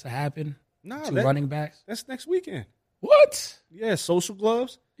was supposed to happen. Nah, Two running backs. that's next weekend. What? Yeah, Social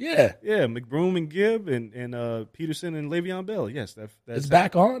Gloves. Yeah. Yeah, McBroom and Gibb and Peterson and Le'Veon Bell. Yes, that's It's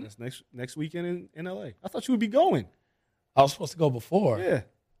back on? That's next weekend in LA. I thought you would be going. I was supposed to go before. Yeah.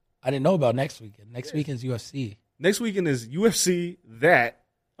 I didn't know about next weekend. Next weekend's UFC. Next weekend is UFC.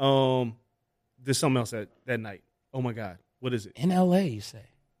 There's something else that night. Oh my God, what is it? In LA, you say?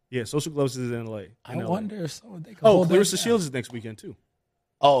 Yeah, Social Gloves is in LA. I wonder if someone they could Oh, hold Clarissa that down. Shields is next weekend too.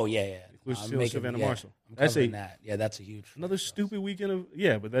 Oh yeah. Clarissa I'm Shields, making- Savannah yeah, Marshall. I'm That's covering that. Yeah, that's a huge. Another stupid weekend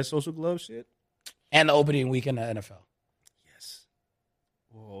of but that Social Glove shit. And the opening weekend of NFL. Yes.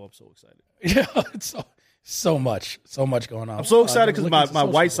 Oh, I'm so excited. Yeah, it's so much going on. I'm so excited because Look at the my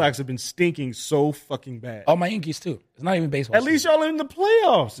social White media. Sox have been stinking so fucking bad. Oh, my Yankees too. It's not even baseball. At least y'all in the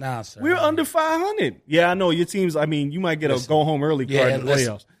playoffs. Nah, sir. We're under 500. Yeah, I know your teams. I mean, you might get a go home early card in the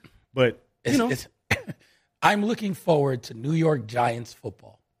playoffs, but I'm looking forward to New York Giants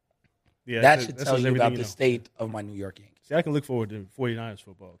football. Yeah, that should that tell says you everything about the state of my New York Yankees. See, I can look forward to 49ers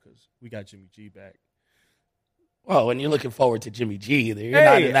football because we got Jimmy G back. Well, when you're looking forward to Jimmy G, you're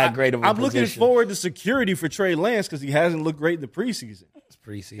not in that great of a I'm position. looking forward to security for Trey Lance because he hasn't looked great in the preseason. It's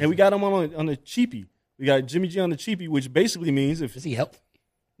preseason. And we got him on the cheapie. We got Jimmy G on the cheapie, which basically means Is he healthy?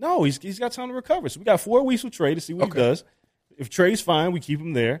 No, he's got time to recover. So we got 4 weeks with Trey to see what he does. If Trey's fine, we keep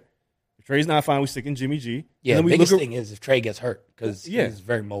him there. If Trey's not fine, we stick in Jimmy G. Yeah, and then the biggest thing is if Trey gets hurt because he's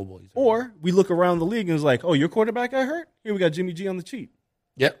very mobile. Or we look around the league and it's like, oh, your quarterback got hurt? Here we got Jimmy G on the cheat.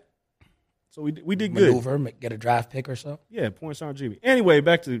 Yep. So we did good. Maneuver, get a draft pick or so. Yeah, points aren't Jimmy. Anyway,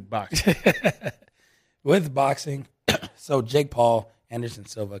 back to boxing. With boxing, so Jake Paul, Anderson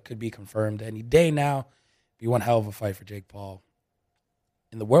Silva could be confirmed any day now. Be one hell of a fight for Jake Paul.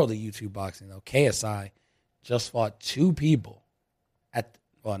 In the world of YouTube boxing, though, KSI just fought 2 people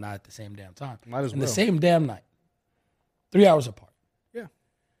not at the same damn time. Might as in well. the same damn night. 3 hours apart. Yeah.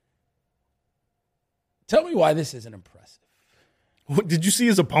 Tell me why this isn't impressive. Did you see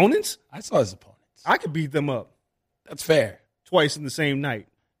his opponents? I saw his opponents. I could beat them up That's fair. twice in the same night.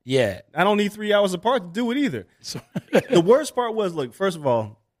 Yeah. I don't need 3 hours apart to do it either. So, The worst part was, look, first of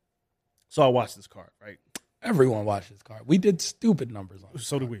all, so I watched this card, right? everyone watched this card. We did stupid numbers on it.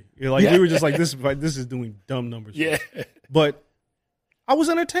 So did we. We were just like, this is doing dumb numbers. Yeah. But I was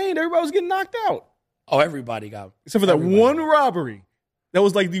entertained. Everybody was getting knocked out. Oh, everybody got. Except for that everybody one got. robbery. That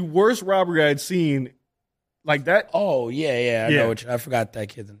was like the worst robbery I had seen like that. Oh, yeah. I know. I forgot that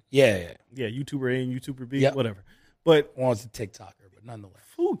kid's. Yeah. Yeah, YouTuber A and YouTuber B, Yep. whatever. But One was a TikToker, but nonetheless.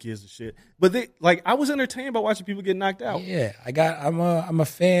 who gives a shit? But I was entertained by watching people get knocked out. Yeah, I'm a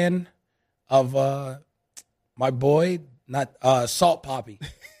fan of my boy, not Salt Poppy.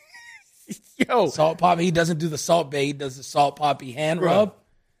 Yo, Salt Poppy, he doesn't do the Salt Bay, he does the Salt Poppy hand Bro. rub.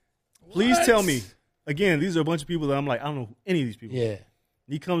 please What? tell me. Again, these are a bunch of people that I'm like, I don't know who any of these people. Yeah.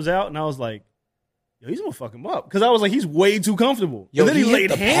 He comes out and I was like, yo, he's gonna fuck him up. Because I was like, he's way too comfortable. Yo, and then he hit laid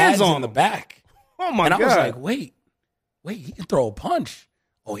the hands pads on in the him. back. Oh my And God. I was like, wait, he can throw a punch.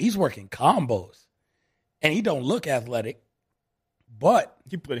 Oh, he's working combos. And he don't look athletic, but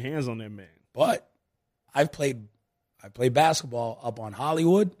he put hands on that man. I played basketball up on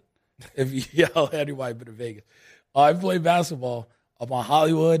Hollywood. If you anybody been to Vegas, I played basketball up on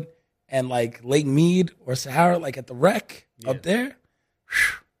Hollywood and like Lake Mead or Sahara, like at the Rec up there.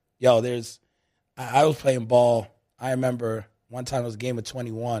 Yo, I was playing ball. I remember one time it was a game of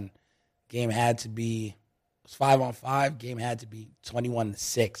 21. Game had to be, it was 5-on-5. Game had to be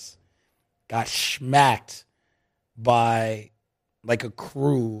 21-6. Got smacked by like a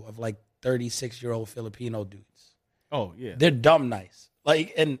crew of like 36-year-old Filipino dudes. Oh, yeah. They're dumb nice.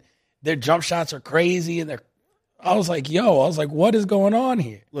 Like, and their jump shots are crazy. And I was like, what is going on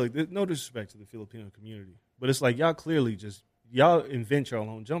here? Look, there's no disrespect to the Filipino community, but it's like y'all clearly y'all invent your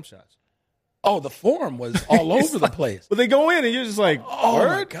own jump shots. Oh, the form was all over the place. But they go in and you're just like, Oh, word?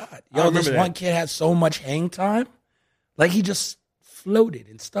 my God. I Yo, remember this that. one kid had so much hang time. Like, he just floated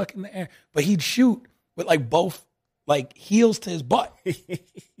and stuck in the air. But he'd shoot with, like, both, like, heels to his butt.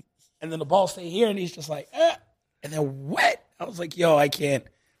 And then the ball stayed here, and he's just like, and then wet. I was like, yo, I can't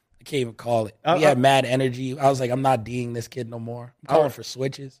even call it. He had mad energy. I was like, I'm not D'ing this kid no more. I'm calling for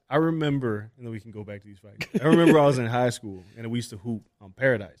switches. I remember, and then we can go back to these fights. I remember I was in high school, and we used to hoop on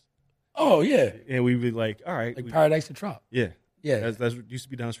Paradise. Oh, yeah. And we'd be like, all right. Like Paradise and Trop. Yeah. Yeah. That's what used to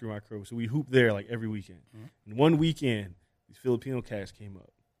be down the street of my crew. So we hooped there like every weekend. Mm-hmm. And one weekend, these Filipino cats came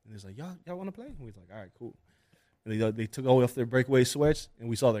up. And it's like, y'all want to play? And we was like, all right, cool. And they took all off their breakaway sweats, and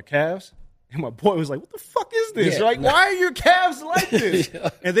we saw their calves. And my boy was like, what the fuck is this? Yeah. Like, why are your calves like this? Yeah.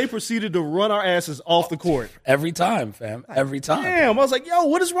 And they proceeded to run our asses off the court. Every time, fam. Every time. Damn. I was like, yo,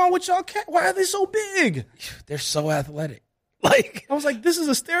 what is wrong with y'all cats? Why are they so big? They're so athletic. Like, I was like, this is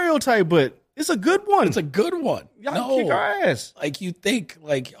a stereotype, but it's a good one. it's a good one. Y'all kick our ass. Like, you think,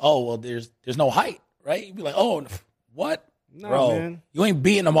 like, oh, well, there's no height, right? You'd be like, oh, what? Nah, bro, man. you ain't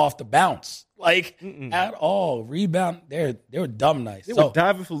beating them off the bounce like at all. Rebound, they were dumb nice. They So were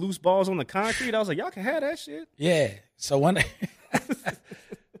diving for loose balls on the concrete. I was like, y'all can have that shit. yeah, so when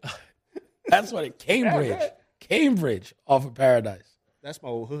that's what Cambridge off of Paradise. That's my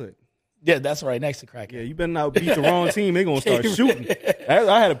old hood. Yeah, that's right next to Crackhead. Yeah, you better not beat the wrong team. They're gonna start shooting.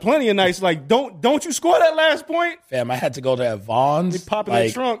 I had plenty of nights like, don't you score that last point? Fam, I had to go to that Vaughn's. They popping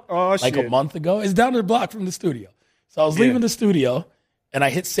the trunk. Oh shit! Like a month ago. It's down the block from the studio. So I was leaving the studio, and I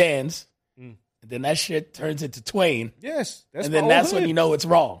hit Sands. And then that shit turns into Twain. Yes, that's and my then old that's hood. when you know it's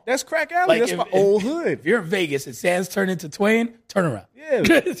wrong. That's Crack Alley. That's my old hood. If you're in Vegas and Sands turn into Twain, turn around. Yeah,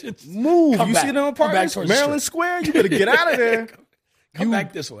 move. You see them apartments, Maryland Square. You better get out of there. Come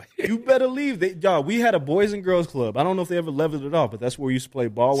back this way. You better leave. Y'all, we had a boys and girls club. I don't know if they ever leveled it off, but that's where we used to play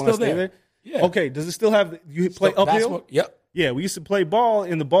ball when I stayed there. Yeah. Okay. Does it still have? You play uphill? Yep. Yeah, we used to play ball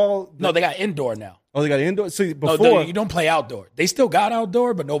in the ball. No, they got indoor now. Oh, they got indoor. See, before no, you don't play outdoor. They still got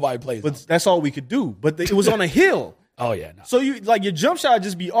outdoor, but nobody plays. But that's all we could do. But it was on a hill. Oh yeah. No. So you like your jump shot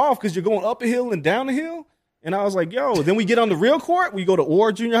just be off because you're going up a hill and down a hill. And I was like, yo. Then we get on the real court. We go to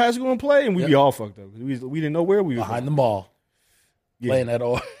Orr Junior High School and play, and we be all fucked up. We didn't know where we were behind the ball. Yeah. Playing at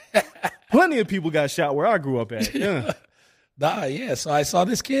all. Plenty of people got shot where I grew up at. Yeah. Yeah. So I saw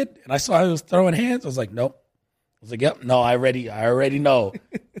this kid, and I saw he was throwing hands. I was like, nope. I was like, yep. No, I already know.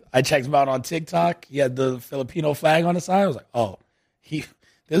 I checked him out on TikTok. He had the Filipino flag on the side. I was like, oh, this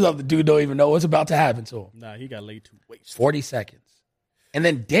other dude don't even know what's about to happen to him. Nah, he got laid to waste. 40 seconds. And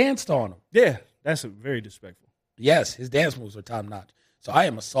then danced on him. Yeah, that's very disrespectful. Yes, his dance moves are top notch. So I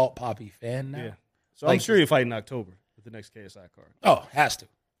am a Salt Poppy fan now. Yeah. So I'm sure you'll fight in October with the next KSI card. Oh, has to.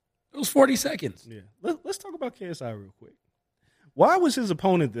 It was 40 seconds. Yeah. Let's talk about KSI real quick. Why was his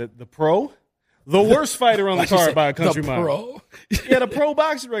opponent the pro? The worst fighter on the card by a country mile. Pro? He had a pro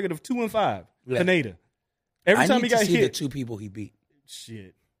boxing record of 2-5. Yeah. Pineda. Every time he got hit, the two people he beat.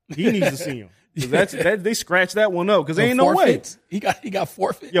 Shit, he needs to see him. They scratched that one up because there ain't no way. He got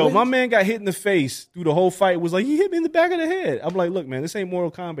forfeit. Yo, my man got hit in the face through the whole fight. Was like, he hit me in the back of the head. I'm like, look, man, this ain't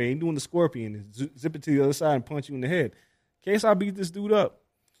Mortal Kombat. Ain't doing the scorpion and zip it to the other side and punch you in the head. KSI beat this dude up.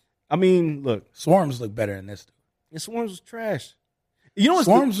 I mean, look, Swarms look better than this dude. And Swarms was trash. You know,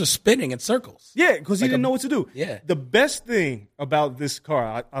 Swarms was spinning in circles. Yeah, because he didn't know what to do. Yeah. The best thing about this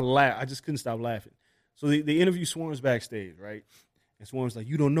car, I laugh. I just couldn't stop laughing. So they interview Swarms backstage, right? And Swarms like,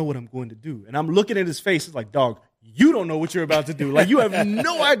 you don't know what I'm going to do. And I'm looking at his face. It's like, dog, you don't know what you're about to do. Like, you have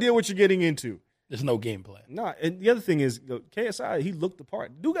no idea what you're getting into. There's no game plan. Nah, and the other thing is, KSI, he looked the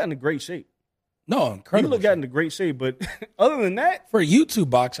part. Dude got into great shape. No, incredible. He got into great shape. But other than that. For a YouTube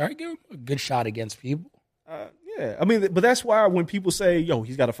boxer, I give him a good shot against people. Yeah, I mean, but that's why when people say, yo,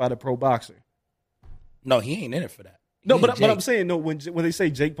 he's got to fight a pro boxer. No, he ain't in it for that. But I'm saying, no, when they say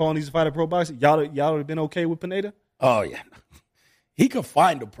Jake Paul needs to fight a pro boxer, y'all would have been okay with Pineda? Oh, yeah. He could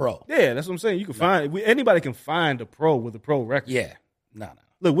find a pro. Yeah, that's what I'm saying. You can anybody can find a pro with a pro record. Yeah. No.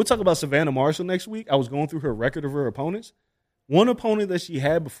 Look, we'll talk about Savannah Marshall next week. I was going through her record of her opponents. One opponent that she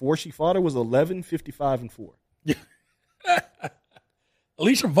had before she fought her was 11-55-4.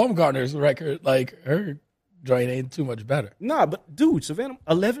 Alicia Baumgartner's record, like, her joint ain't too much better. Nah, but dude, Savannah,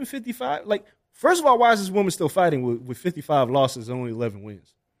 11-55. Like, first of all, why is this woman still fighting with 55 losses and only 11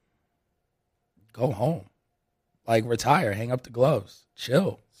 wins? Go home. Like, retire, hang up the gloves,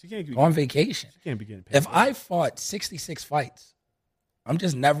 chill. Go on vacation. She can't be getting paid. If I fought 66 fights, I'm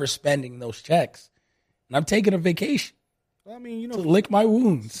just never spending those checks. And I'm taking a vacation. I mean, to lick my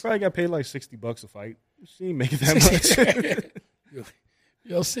wounds. She probably got paid like $60 a fight. She ain't making that much.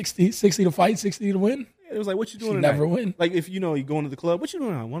 Yo, 60 to fight, 60 to win. Yeah, it was like, what you doing she tonight? Never win. Like, if you going to the club, what you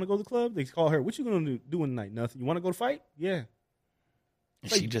doing now? Want to go to the club? They call her, what you going to do tonight? Nothing. You want to go to fight? Yeah.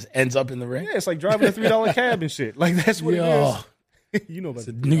 She just ends up in the ring? Yeah, it's like driving a $3 cab and shit. Like, that's what it is. You know about it's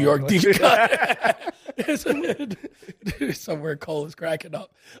a New York deep cut. Somewhere Cole is cracking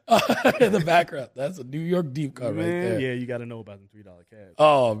up in the background. That's a New York deep cut right there. Yeah, you got to know about the $3 cabs.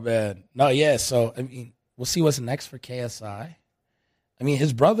 Oh, man. No, yeah. So, I mean, we'll see what's next for KSI. I mean,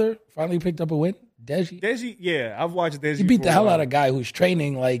 his brother finally picked up a win, Deji. Deji, yeah, I've watched Deji. He beat the hell out of a guy who's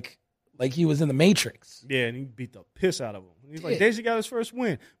training like he was in the Matrix. Yeah, and he beat the piss out of him. He's like, Deji got his first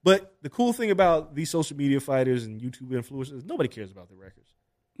win. But the cool thing about these social media fighters and YouTube influencers, nobody cares about their records.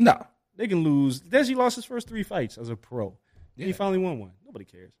 No. They can lose. Deji lost his first 3 fights as a pro. Yeah. He finally won one. Nobody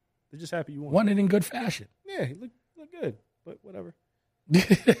cares. They're just happy you won. Won it in good fashion. Yeah, he looked good, but whatever.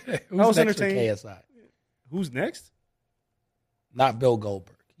 I was entertained. KSI. Who's next? Not Bill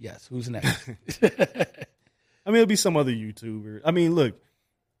Goldberg. Yes, who's next? I mean, it'll be some other YouTuber. I mean, look,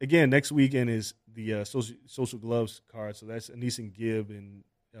 again, next weekend is the Social Gloves card, so that's Aneeson Gibb and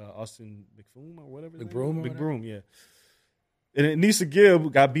Austin McBroom or whatever. McBroom, yeah. And Anissa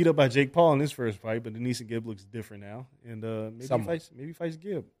Gibb got beat up by Jake Paul in his first fight, but Anissa Gibb looks different now. And maybe fights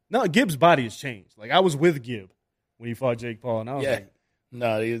Gibb. No, Gibb's body has changed. Like, I was with Gibb when he fought Jake Paul, and I was like,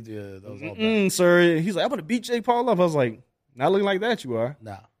 no, those all bad. sir. He's like, I'm going to beat Jake Paul up. I was like, not looking like that you are.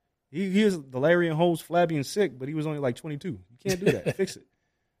 Nah. He is Delarian Holmes, flabby and sick, but he was only like 22. You can't do that. Fix it.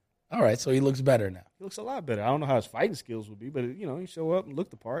 All right, so he looks better now. He looks a lot better. I don't know how his fighting skills would be, but, he show up and look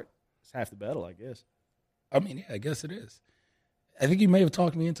the part. It's half the battle, I guess. I mean, yeah, I guess it is. I think you may have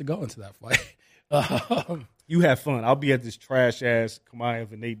talked me into going to that fight. You have fun. I'll be at this trash-ass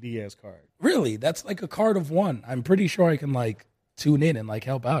Chimaev and Nate Diaz card. Really? That's like a card of one. I'm pretty sure I can, tune in and,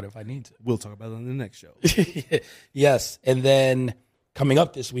 help out if I need to. We'll talk about it on the next show. Yes, and then coming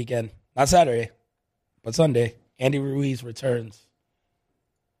up this weekend, not Saturday, but Sunday, Andy Ruiz returns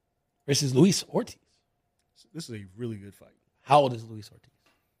versus Luis Ortiz. This is a really good fight. How old is Luis Ortiz?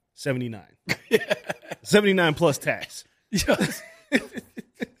 79. 79 plus tax. Yes.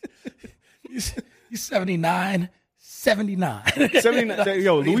 He's 79. 79. 79.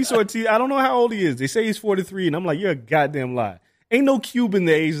 Yo, Luis Ortiz, I don't know how old he is. They say he's 43, and I'm like, you're a goddamn lie. Ain't no Cuban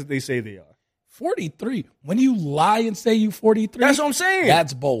the age that they say they are. 43. When you lie and say you 43, that's what I'm saying.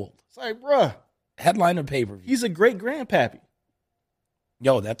 That's bold. It's like, bruh. Headline or pay-per-view. He's a great grandpappy.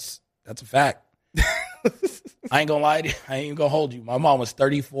 Yo, that's a fact. I ain't gonna lie to you. I ain't gonna hold you. My mom was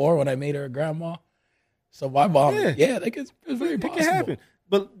 34 when I made her a grandma. So my mom, it's very possible. It can happen.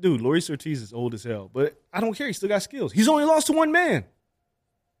 But, dude, Luis Ortiz is old as hell. But I don't care. He still got skills. He's only lost to one man.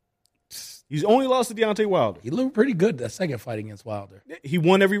 He's only lost to Deontay Wilder. He looked pretty good that second fight against Wilder. He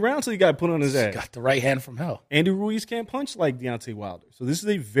won every round until he got put on his ass. Got the right hand from hell. Andy Ruiz can't punch like Deontay Wilder. So this is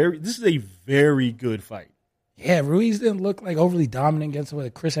a very good fight. Yeah, Ruiz didn't look overly dominant against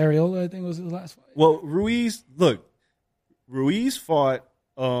Chris Arreola, I think was his last fight. Well, Ruiz fought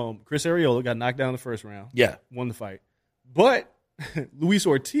Chris Arreola, got knocked down in the first round. Yeah. Won the fight. But Luis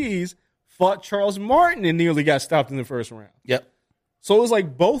Ortiz fought Charles Martin and nearly got stopped in the first round. Yep. So it was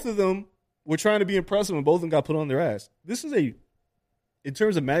like both of them were trying to be impressive and both of them got put on their ass. This is in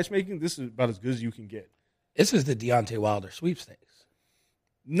terms of matchmaking, this is about as good as you can get. This is the Deontay Wilder sweepstakes.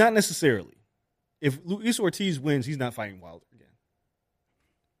 Not necessarily. If Luis Ortiz wins, he's not fighting Wilder again.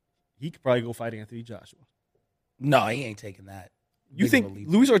 He could probably go fight Anthony Joshua. No, he ain't taking that. You think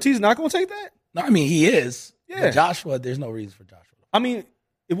Luis Ortiz is not going to take that? No, I mean, he is. Yeah. But Joshua, there's no reason for Joshua. I mean,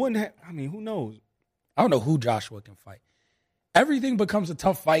 it wouldn't who knows? I don't know who Joshua can fight. Everything becomes a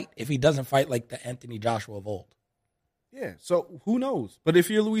tough fight if he doesn't fight like the Anthony Joshua of old. Yeah, so who knows? But if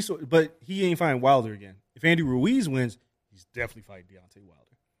you're but he ain't fighting Wilder again. If Andy Ruiz wins, he's definitely fighting Deontay Wilder.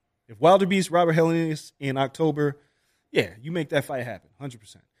 If Wilder beats Robert Helenius in October, yeah, you make that fight happen,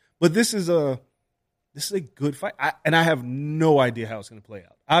 100%. But this is a good fight, and I have no idea how it's going to play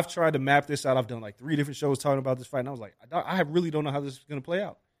out. I've tried to map this out. I've done 3 different shows talking about this fight, and I was like, I really don't know how this is going to play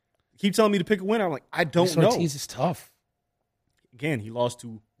out. Keep telling me to pick a winner. I'm like, I don't know. Ortiz is tough. Again, he lost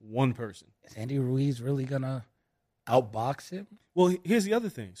to one person. Is Andy Ruiz really going to outbox him? Well, here's the other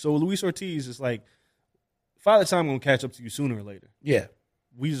thing. So Luis Ortiz is like, Father Time going to catch up to you sooner or later. Yeah.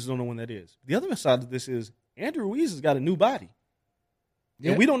 We just don't know when that is. The other side of this is Andrew Ruiz has got a new body.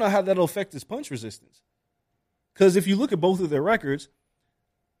 Yeah. And we don't know how that'll affect his punch resistance. Because if you look at both of their records,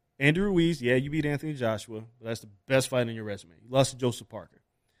 Andrew Ruiz, yeah, you beat Anthony Joshua, but that's the best fight on your resume. You lost to Joseph Parker.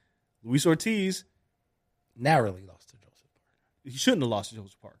 Luis Ortiz narrowly lost to Joseph Parker. He shouldn't have lost to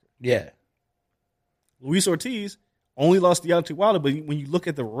Joseph Parker. Yeah. Luis Ortiz only lost to Deontay Wilder, but when you look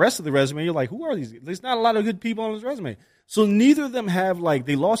at the rest of the resume, you're like, who are these? There's not a lot of good people on his resume. So neither of them have,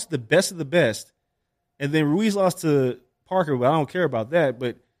 they lost to the best of the best, and then Ruiz lost to Parker, but I don't care about that,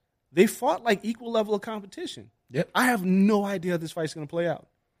 but they fought equal level of competition. Yep. I have no idea how this fight's going to play out.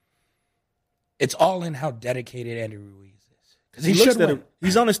 It's all in how dedicated Andy Ruiz is. Because he should win.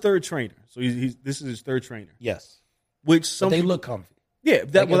 He's on his third trainer, so this is his third trainer. Yes. Which they look comfy. Yeah,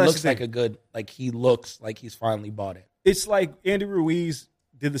 it looks like a good, he looks like he's finally bought it. It's like Andy Ruiz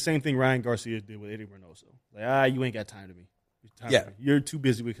did the same thing Ryan Garcia did with Eddie Reynoso. You ain't got time to me. You're too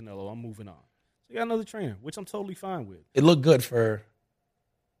busy with Canelo. I'm moving on. So you got another trainer, which I'm totally fine with. It looked good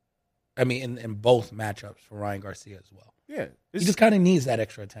in both matchups for Ryan Garcia as well. Yeah. He just kind of needs that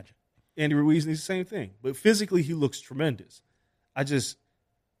extra attention. Andy Ruiz needs the same thing. But physically, he looks tremendous.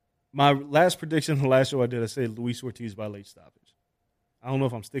 My last prediction in the last show I did, I said Luis Ortiz by late stoppage. I don't know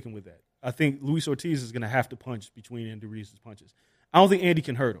if I'm sticking with that. I think Luis Ortiz is going to have to punch between Andy Ruiz's punches. I don't think Andy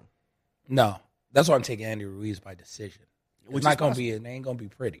can hurt him. No. That's why I'm taking Andy Ruiz by decision. It ain't going to be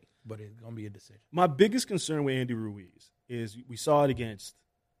pretty, but it's going to be a decision. My biggest concern with Andy Ruiz is we saw it against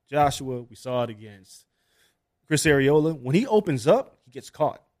Joshua. We saw it against Chris Arreola. When he opens up, he gets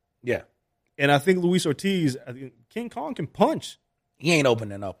caught. Yeah. And I think Luis Ortiz, King Kong can punch. He ain't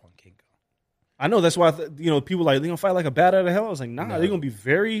opening up on King Kong. I know. That's why, people like, they're going to fight like a bat out of hell. I was like, nah, they're going to be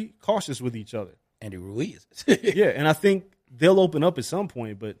very cautious with each other. Andy Ruiz. Yeah, and I think they'll open up at some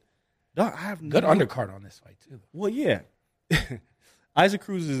point, but I have good undercard on this fight, too. Well, yeah. Isaac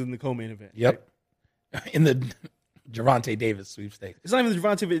Cruz is in the co-main event. Yep. Right? In the Gervonta Davis sweepstakes. It's not even the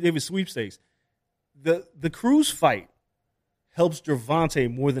Gervonta Davis sweepstakes. The Cruz fight helps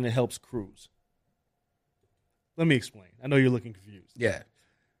Gervonta more than it helps Cruz. Let me explain. I know you're looking confused. Yeah.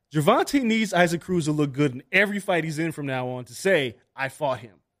 Gervonta needs Isaac Cruz to look good in every fight he's in from now on to say, I fought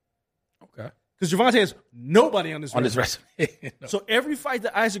him. Okay. Because Gervonta has nobody on his resume. No. So every fight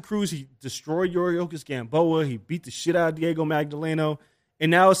that Isaac Cruz, he destroyed Yuriorkis Gamboa, he beat the shit out of Diego Magdaleno,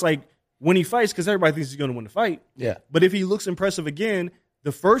 and now it's like when he fights, because everybody thinks he's going to win the fight. Yeah. But if he looks impressive again,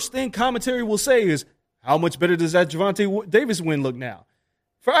 the first thing commentary will say is, how much better does that Gervonta Davis win look now?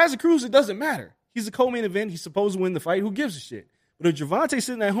 For Isaac Cruz, it doesn't matter. He's a co-main event. He's supposed to win the fight. Who gives a shit? But if Gervonta's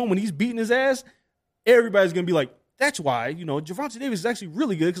sitting at home and he's beating his ass, everybody's going to be like, that's why, Gervonta Davis is actually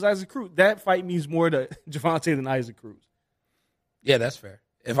really good because Isaac Cruz. That fight means more to Gervonta than Isaac Cruz. Yeah, that's fair.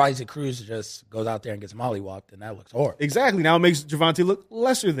 If Isaac Cruz just goes out there and gets mollywopped, then that looks horrible. Exactly. Now it makes Gervonta look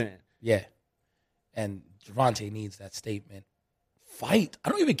lesser than. Yeah. And Gervonta needs that statement fight. I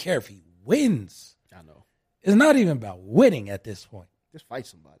don't even care if he wins. I know. It's not even about winning at this point. Just fight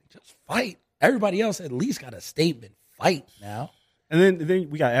somebody. Just fight. Everybody else at least got a statement fight now. And then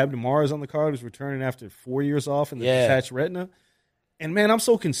we got Abner Mares on the card who's returning after 4 years off in the detached retina. And, man, I'm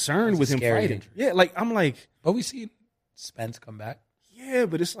so concerned with him fighting. Injury. Yeah, I'm like. But we see Spence come back. Yeah,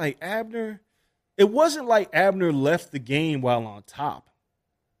 but it's like Abner. It wasn't like Abner left the game while on top.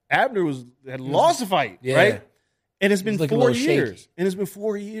 Abner had lost the fight, right? And it's been 4 years. Shaky. And it's been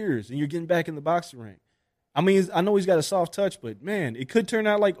 4 years, and you're getting back in the boxing ring. I mean, I know he's got a soft touch, but, man, it could turn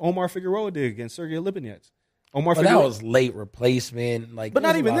out like Omar Figueroa did against Sergey Lipinets. But that was late replacement. But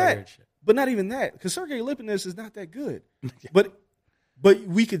not even that. But not even that, because Sergey Lipinets is not that good. But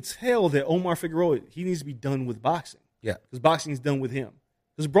we could tell that Omar Figueroa, he needs to be done with boxing. Yeah. Because boxing is done with him.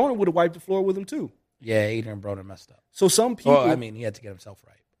 Because Broner would have wiped the floor with him, too. Yeah, Adrian Broner messed up. So some people. Well, I mean, he had to get himself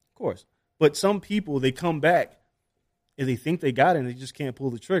right. Of course. But some people, they come back and they think they got it and they just can't pull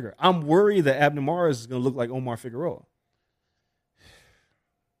the trigger. I'm worried that Abner Mares is going to look like Omar Figueroa.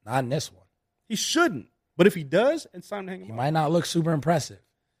 Not in this one. He shouldn't. But if he does, it's time to hang him He out. might not look super impressive,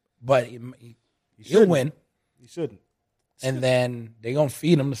 but he'll win. He shouldn't. And then they're going to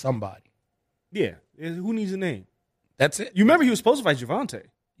feed him to somebody. Yeah. Who needs a name? That's it. You remember he was supposed to fight Gervonta.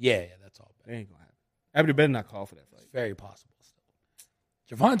 Yeah, that's all. That ain't going to happen. Abner better not call for that fight. It's very possible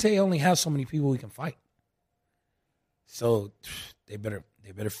still. Gervonta only has so many people he can fight. So they better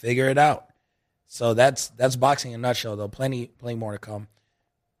figure it out. So that's boxing in a nutshell, though. Plenty more to come.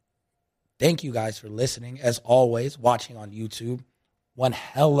 Thank you guys for listening. As always, watching on YouTube. One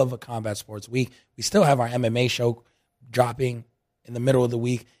hell of a Combat Sports week. We still have our MMA show dropping in the middle of the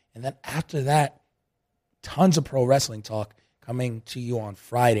week. And then after that, tons of pro wrestling talk coming to you on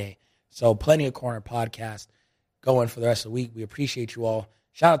Friday. So plenty of Corner podcast going for the rest of the week. We appreciate you all.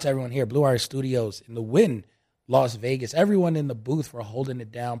 Shout out to everyone here, Blue Wire Studios in the Wynn, Las Vegas. Everyone in the booth for holding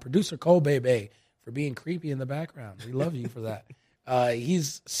it down. Producer Cole Bebe for being creepy in the background. We love you for that.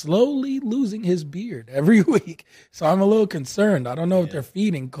 He's slowly losing his beard every week, so I'm a little concerned. I don't know if they're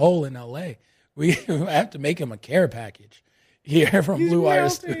feeding Cole in L.A. We have to make him a care package here from Blue Wire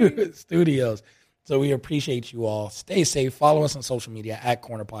Studios. So we appreciate you all. Stay safe. Follow us on social media at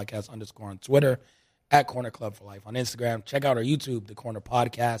Corner Podcast _ on Twitter, at Corner Club for Life on Instagram. Check out our YouTube, The Corner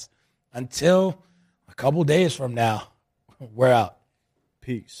Podcast. Until a couple days from now, we're out.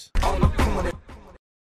 Peace.